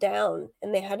burned down,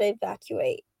 and they had to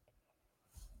evacuate.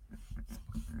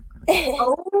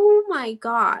 Oh my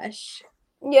gosh.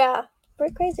 Yeah,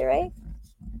 pretty crazy, right?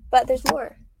 But there's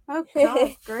more. Oh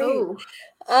god, great.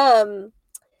 Oh.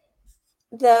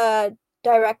 The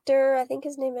director, I think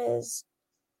his name is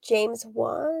James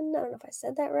Wan. I don't know if I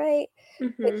said that right.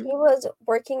 But he was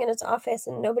working in his office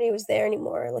and nobody was there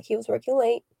anymore. Like he was working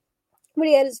late. But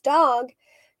he had his dog,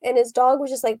 and his dog was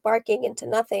just like barking into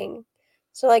nothing.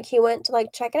 So like he went to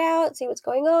like check it out, see what's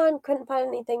going on, couldn't find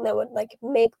anything that would like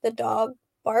make the dog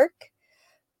bark.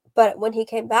 But when he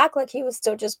came back, like he was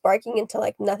still just barking into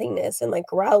like nothingness and like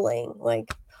growling.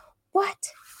 Like,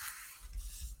 what?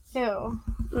 Ew.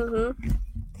 Mm-hmm.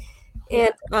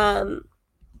 And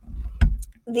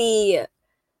the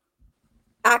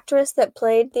actress that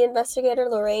played the investigator,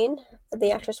 Lorraine,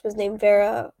 the actress was named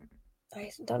Vera.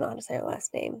 I don't know how to say her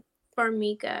last name.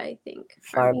 Farmiga, I think.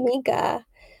 Farmiga.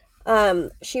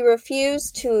 She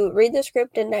refused to read the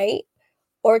script at night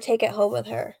or take it home with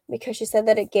her because she said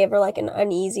that it gave her like an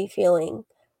uneasy feeling,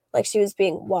 like she was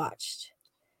being watched.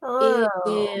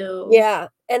 Ew. Yeah.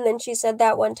 And then she said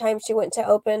that one time she went to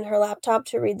open her laptop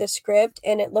to read the script,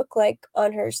 and it looked like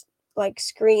on her like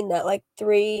screen that like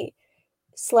 3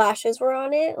 slashes were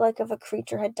on it, like if a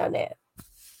creature had done it.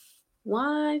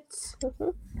 What?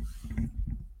 Mm-hmm.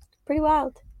 Pretty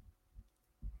wild.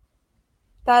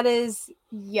 That is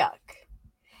yuck.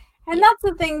 And that's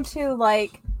the thing too,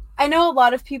 like I know a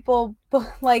lot of people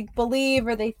like believe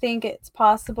or they think it's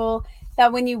possible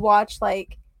that when you watch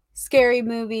like scary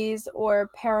movies or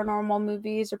paranormal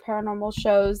movies or paranormal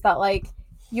shows that like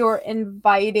you're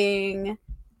inviting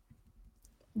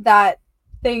that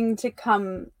thing to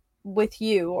come with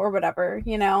you or whatever,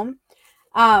 you know?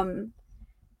 And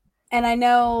I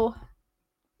know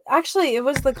actually it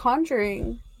was The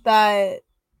Conjuring that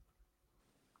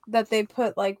they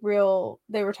put like real,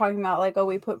 they were talking about like, oh,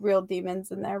 we put real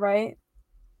demons in there, right?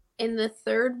 In the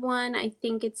third one, I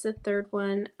think it's the third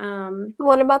one.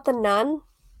 What about the nun?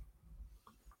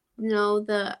 No,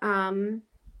 the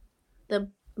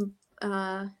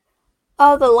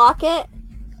Oh, the locket?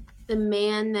 the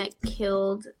man that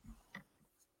killed,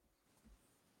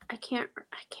 I can't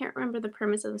remember the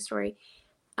premise of the story.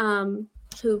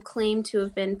 Who claimed to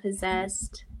have been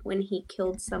possessed when he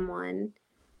killed someone,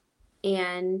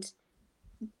 and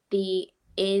the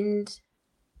end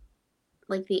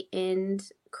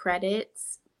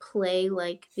credits play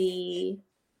like the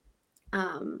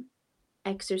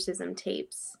exorcism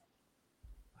tapes.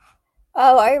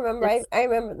 Oh, I remember. I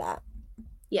remember that.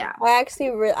 Yeah.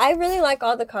 I really like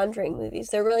all the Conjuring movies.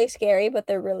 They're really scary, but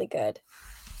they're really good.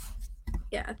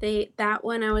 Yeah, that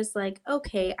one I was like,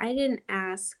 okay, I didn't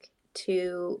ask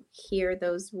to hear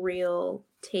those real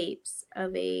tapes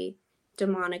of a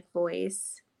demonic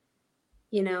voice,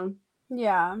 you know?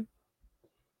 Yeah.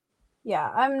 Yeah,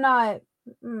 I'm not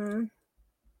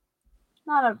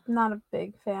not a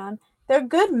big fan. They're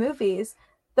good movies.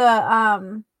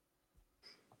 The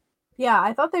yeah,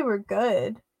 I thought they were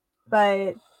good,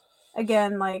 but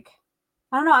again, like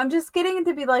I don't know, I'm just getting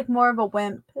to be like more of a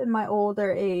wimp in my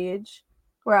older age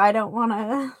where I don't want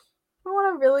to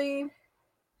really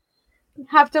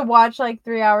have to watch like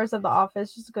 3 hours of The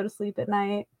Office just to go to sleep at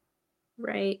night.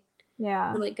 Right.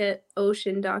 Yeah. Or like a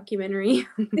ocean documentary.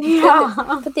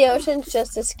 Yeah. But the ocean's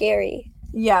just as scary.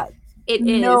 Yeah. It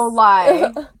No is.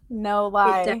 lie. No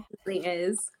lie. It definitely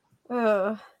is.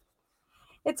 Ugh.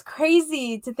 It's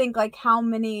crazy to think like how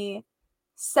many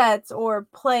sets or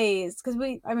plays, because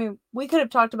we could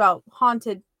have talked about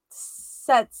haunted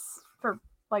sets for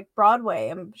like Broadway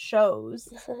and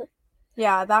shows.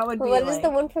 Yeah, that would be What is the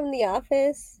one from The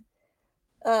Office?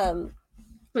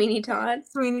 Sweeney Todd.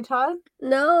 Sweeney Todd?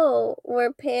 No,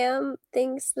 where Pam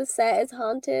thinks the set is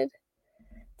haunted.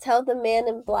 Tell the man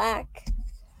in black.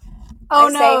 Oh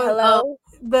I no, say hello.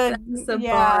 That's the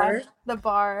bar. The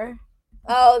bar.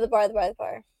 Oh, the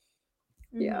bar.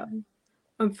 Yeah.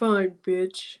 I'm fine,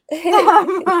 bitch.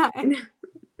 Mm-hmm.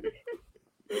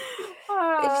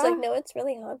 It's just like, no, it's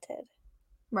really haunted.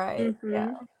 Right.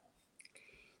 Mhm.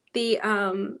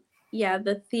 Yeah.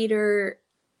 The theater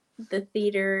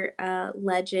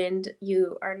legend,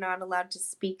 you are not allowed to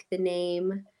speak the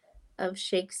name of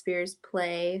Shakespeare's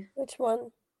play. Which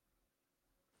one?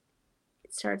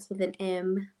 It starts with an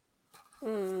M. I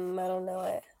don't know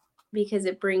it. Because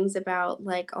it brings about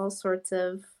like all sorts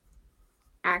of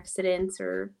accidents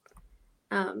or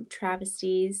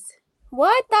travesties.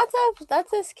 What?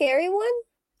 That's a scary one?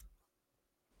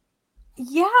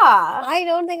 Yeah. I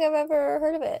don't think I've ever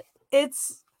heard of it.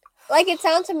 It's like, it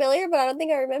sounds familiar, but I don't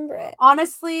think I remember it.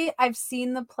 Honestly, I've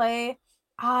seen the play.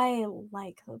 I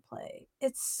like the play.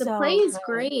 It's The so play is good.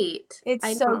 great.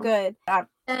 It's so good.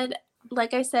 And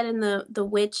like I said in the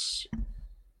witch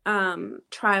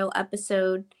trial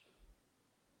episode,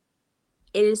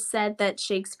 it is said that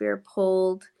Shakespeare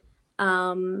pulled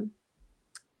the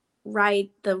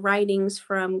writings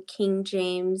from King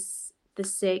James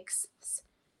VI's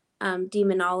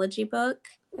demonology book,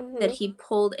 that he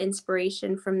pulled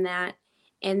inspiration from that.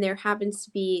 And there happens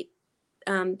to be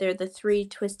they're the three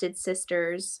twisted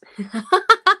sisters.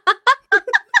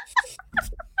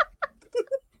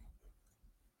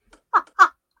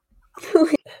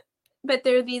 But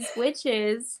there are these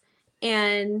witches,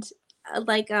 and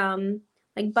like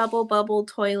Bubble Bubble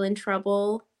Toil and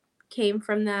Trouble came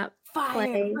from that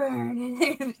play.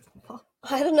 Burning.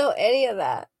 I don't know any of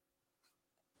that.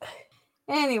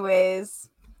 Anyways,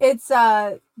 it's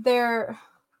they're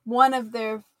one of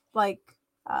their like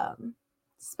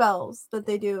spells that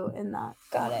they do in that.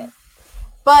 Got it.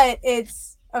 But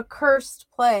it's a cursed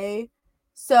play,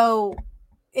 so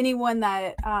anyone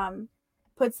that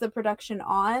puts the production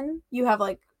on, you have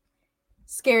like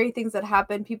scary things that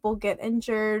happen. People get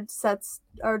injured, sets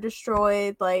are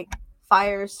destroyed, like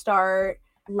fires start,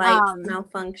 Lights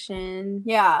malfunction.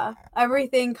 Yeah,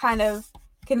 everything kind of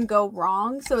can go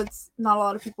wrong, so it's not a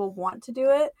lot of people want to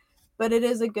do it, but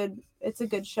it's a good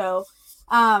show.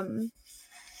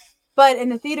 But in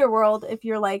the theater world, if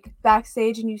you're like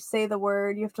backstage and you say the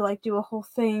word, you have to like do a whole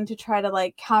thing to try to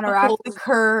like counteract the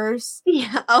curse.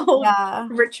 Yeah,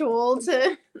 ritual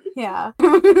to. Yeah.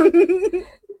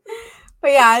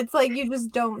 But yeah, it's like you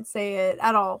just don't say it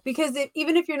at all, because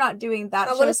even if you're not doing that,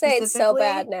 I want to say it's so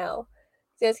bad now.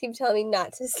 You guys keep telling me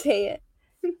not to say it.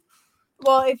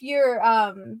 Well, if you're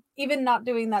even not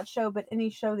doing that show, but any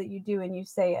show that you do and you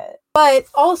say it. But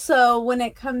also when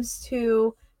it comes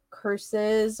to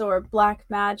curses or black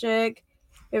magic,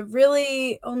 it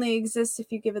really only exists if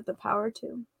you give it the power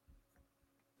to.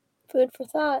 Food for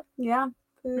thought. Yeah,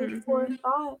 food for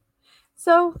thought.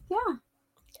 So, yeah.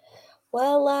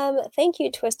 Well, thank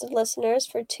you, Twisted listeners,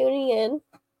 for tuning in.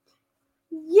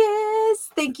 Yes,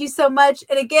 thank you so much.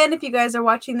 And again, if you guys are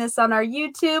watching this on our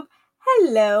YouTube,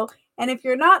 hello. And if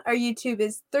you're not, our YouTube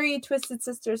is 3 Twisted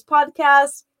Sisters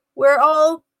Podcast. We're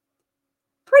all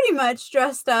pretty much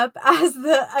dressed up as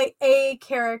a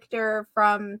character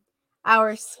from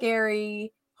our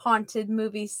scary haunted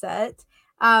movie set.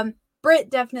 Britt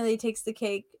definitely takes the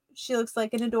cake. She looks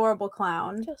like an adorable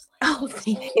clown.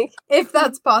 If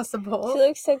that's possible. She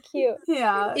looks so cute.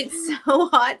 Yeah. It's so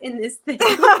hot in this thing.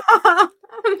 I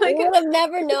would have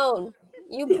never known.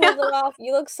 You pulled it off.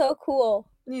 You look so cool.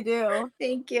 You do.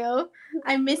 Thank you.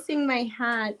 I'm missing my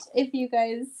hat, if you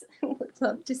guys would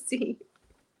love to see.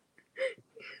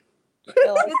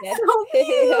 I like it's so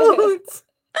cute.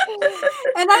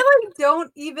 And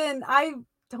I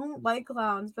don't like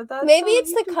clowns, but that's maybe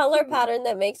it's the color pattern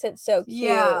that makes it so cute.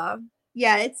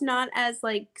 Yeah, it's not as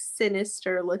like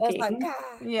sinister looking. It's like,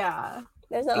 yeah.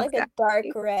 There's not like a dark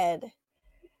red.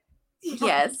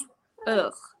 Yes.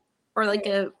 Ugh. Or like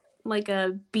a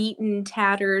beaten,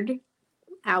 tattered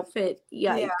outfit.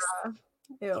 Yikes.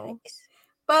 Yeah. Ew.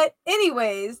 But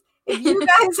anyways, if you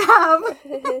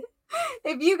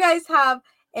guys have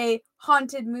a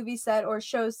haunted movie set or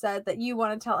show set that you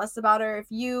want to tell us about, or if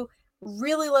you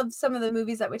really love some of the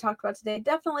movies that we talked about today,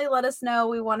 definitely let us know.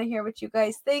 We want to hear what you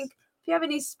guys think. If you have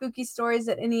any spooky stories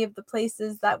at any of the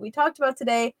places that we talked about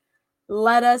today,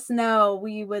 let us know.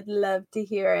 We would love to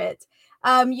hear it.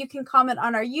 You can comment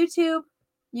on our YouTube.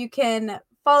 You can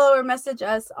follow or message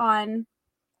us on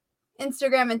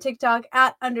Instagram and TikTok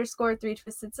at _3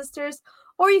 Twisted Sisters,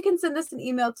 or you can send us an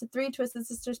email to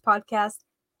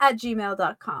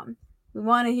 3twistedsisterspodcast@gmail.com. We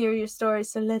want to hear your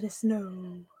stories, so let us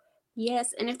know.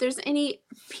 Yes, and if there's any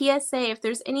PSA, if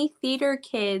there's any theater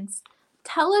kids,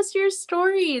 tell us your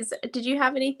stories. Did you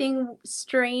have anything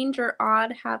strange or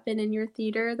odd happen in your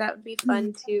theater? That would be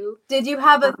fun too. Did you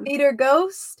have a theater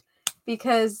ghost?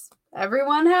 Because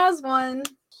everyone has one.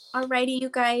 Alrighty, you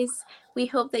guys. We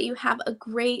hope that you have a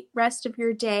great rest of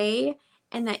your day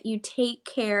and that you take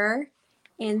care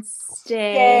and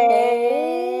stay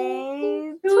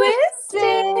Twist.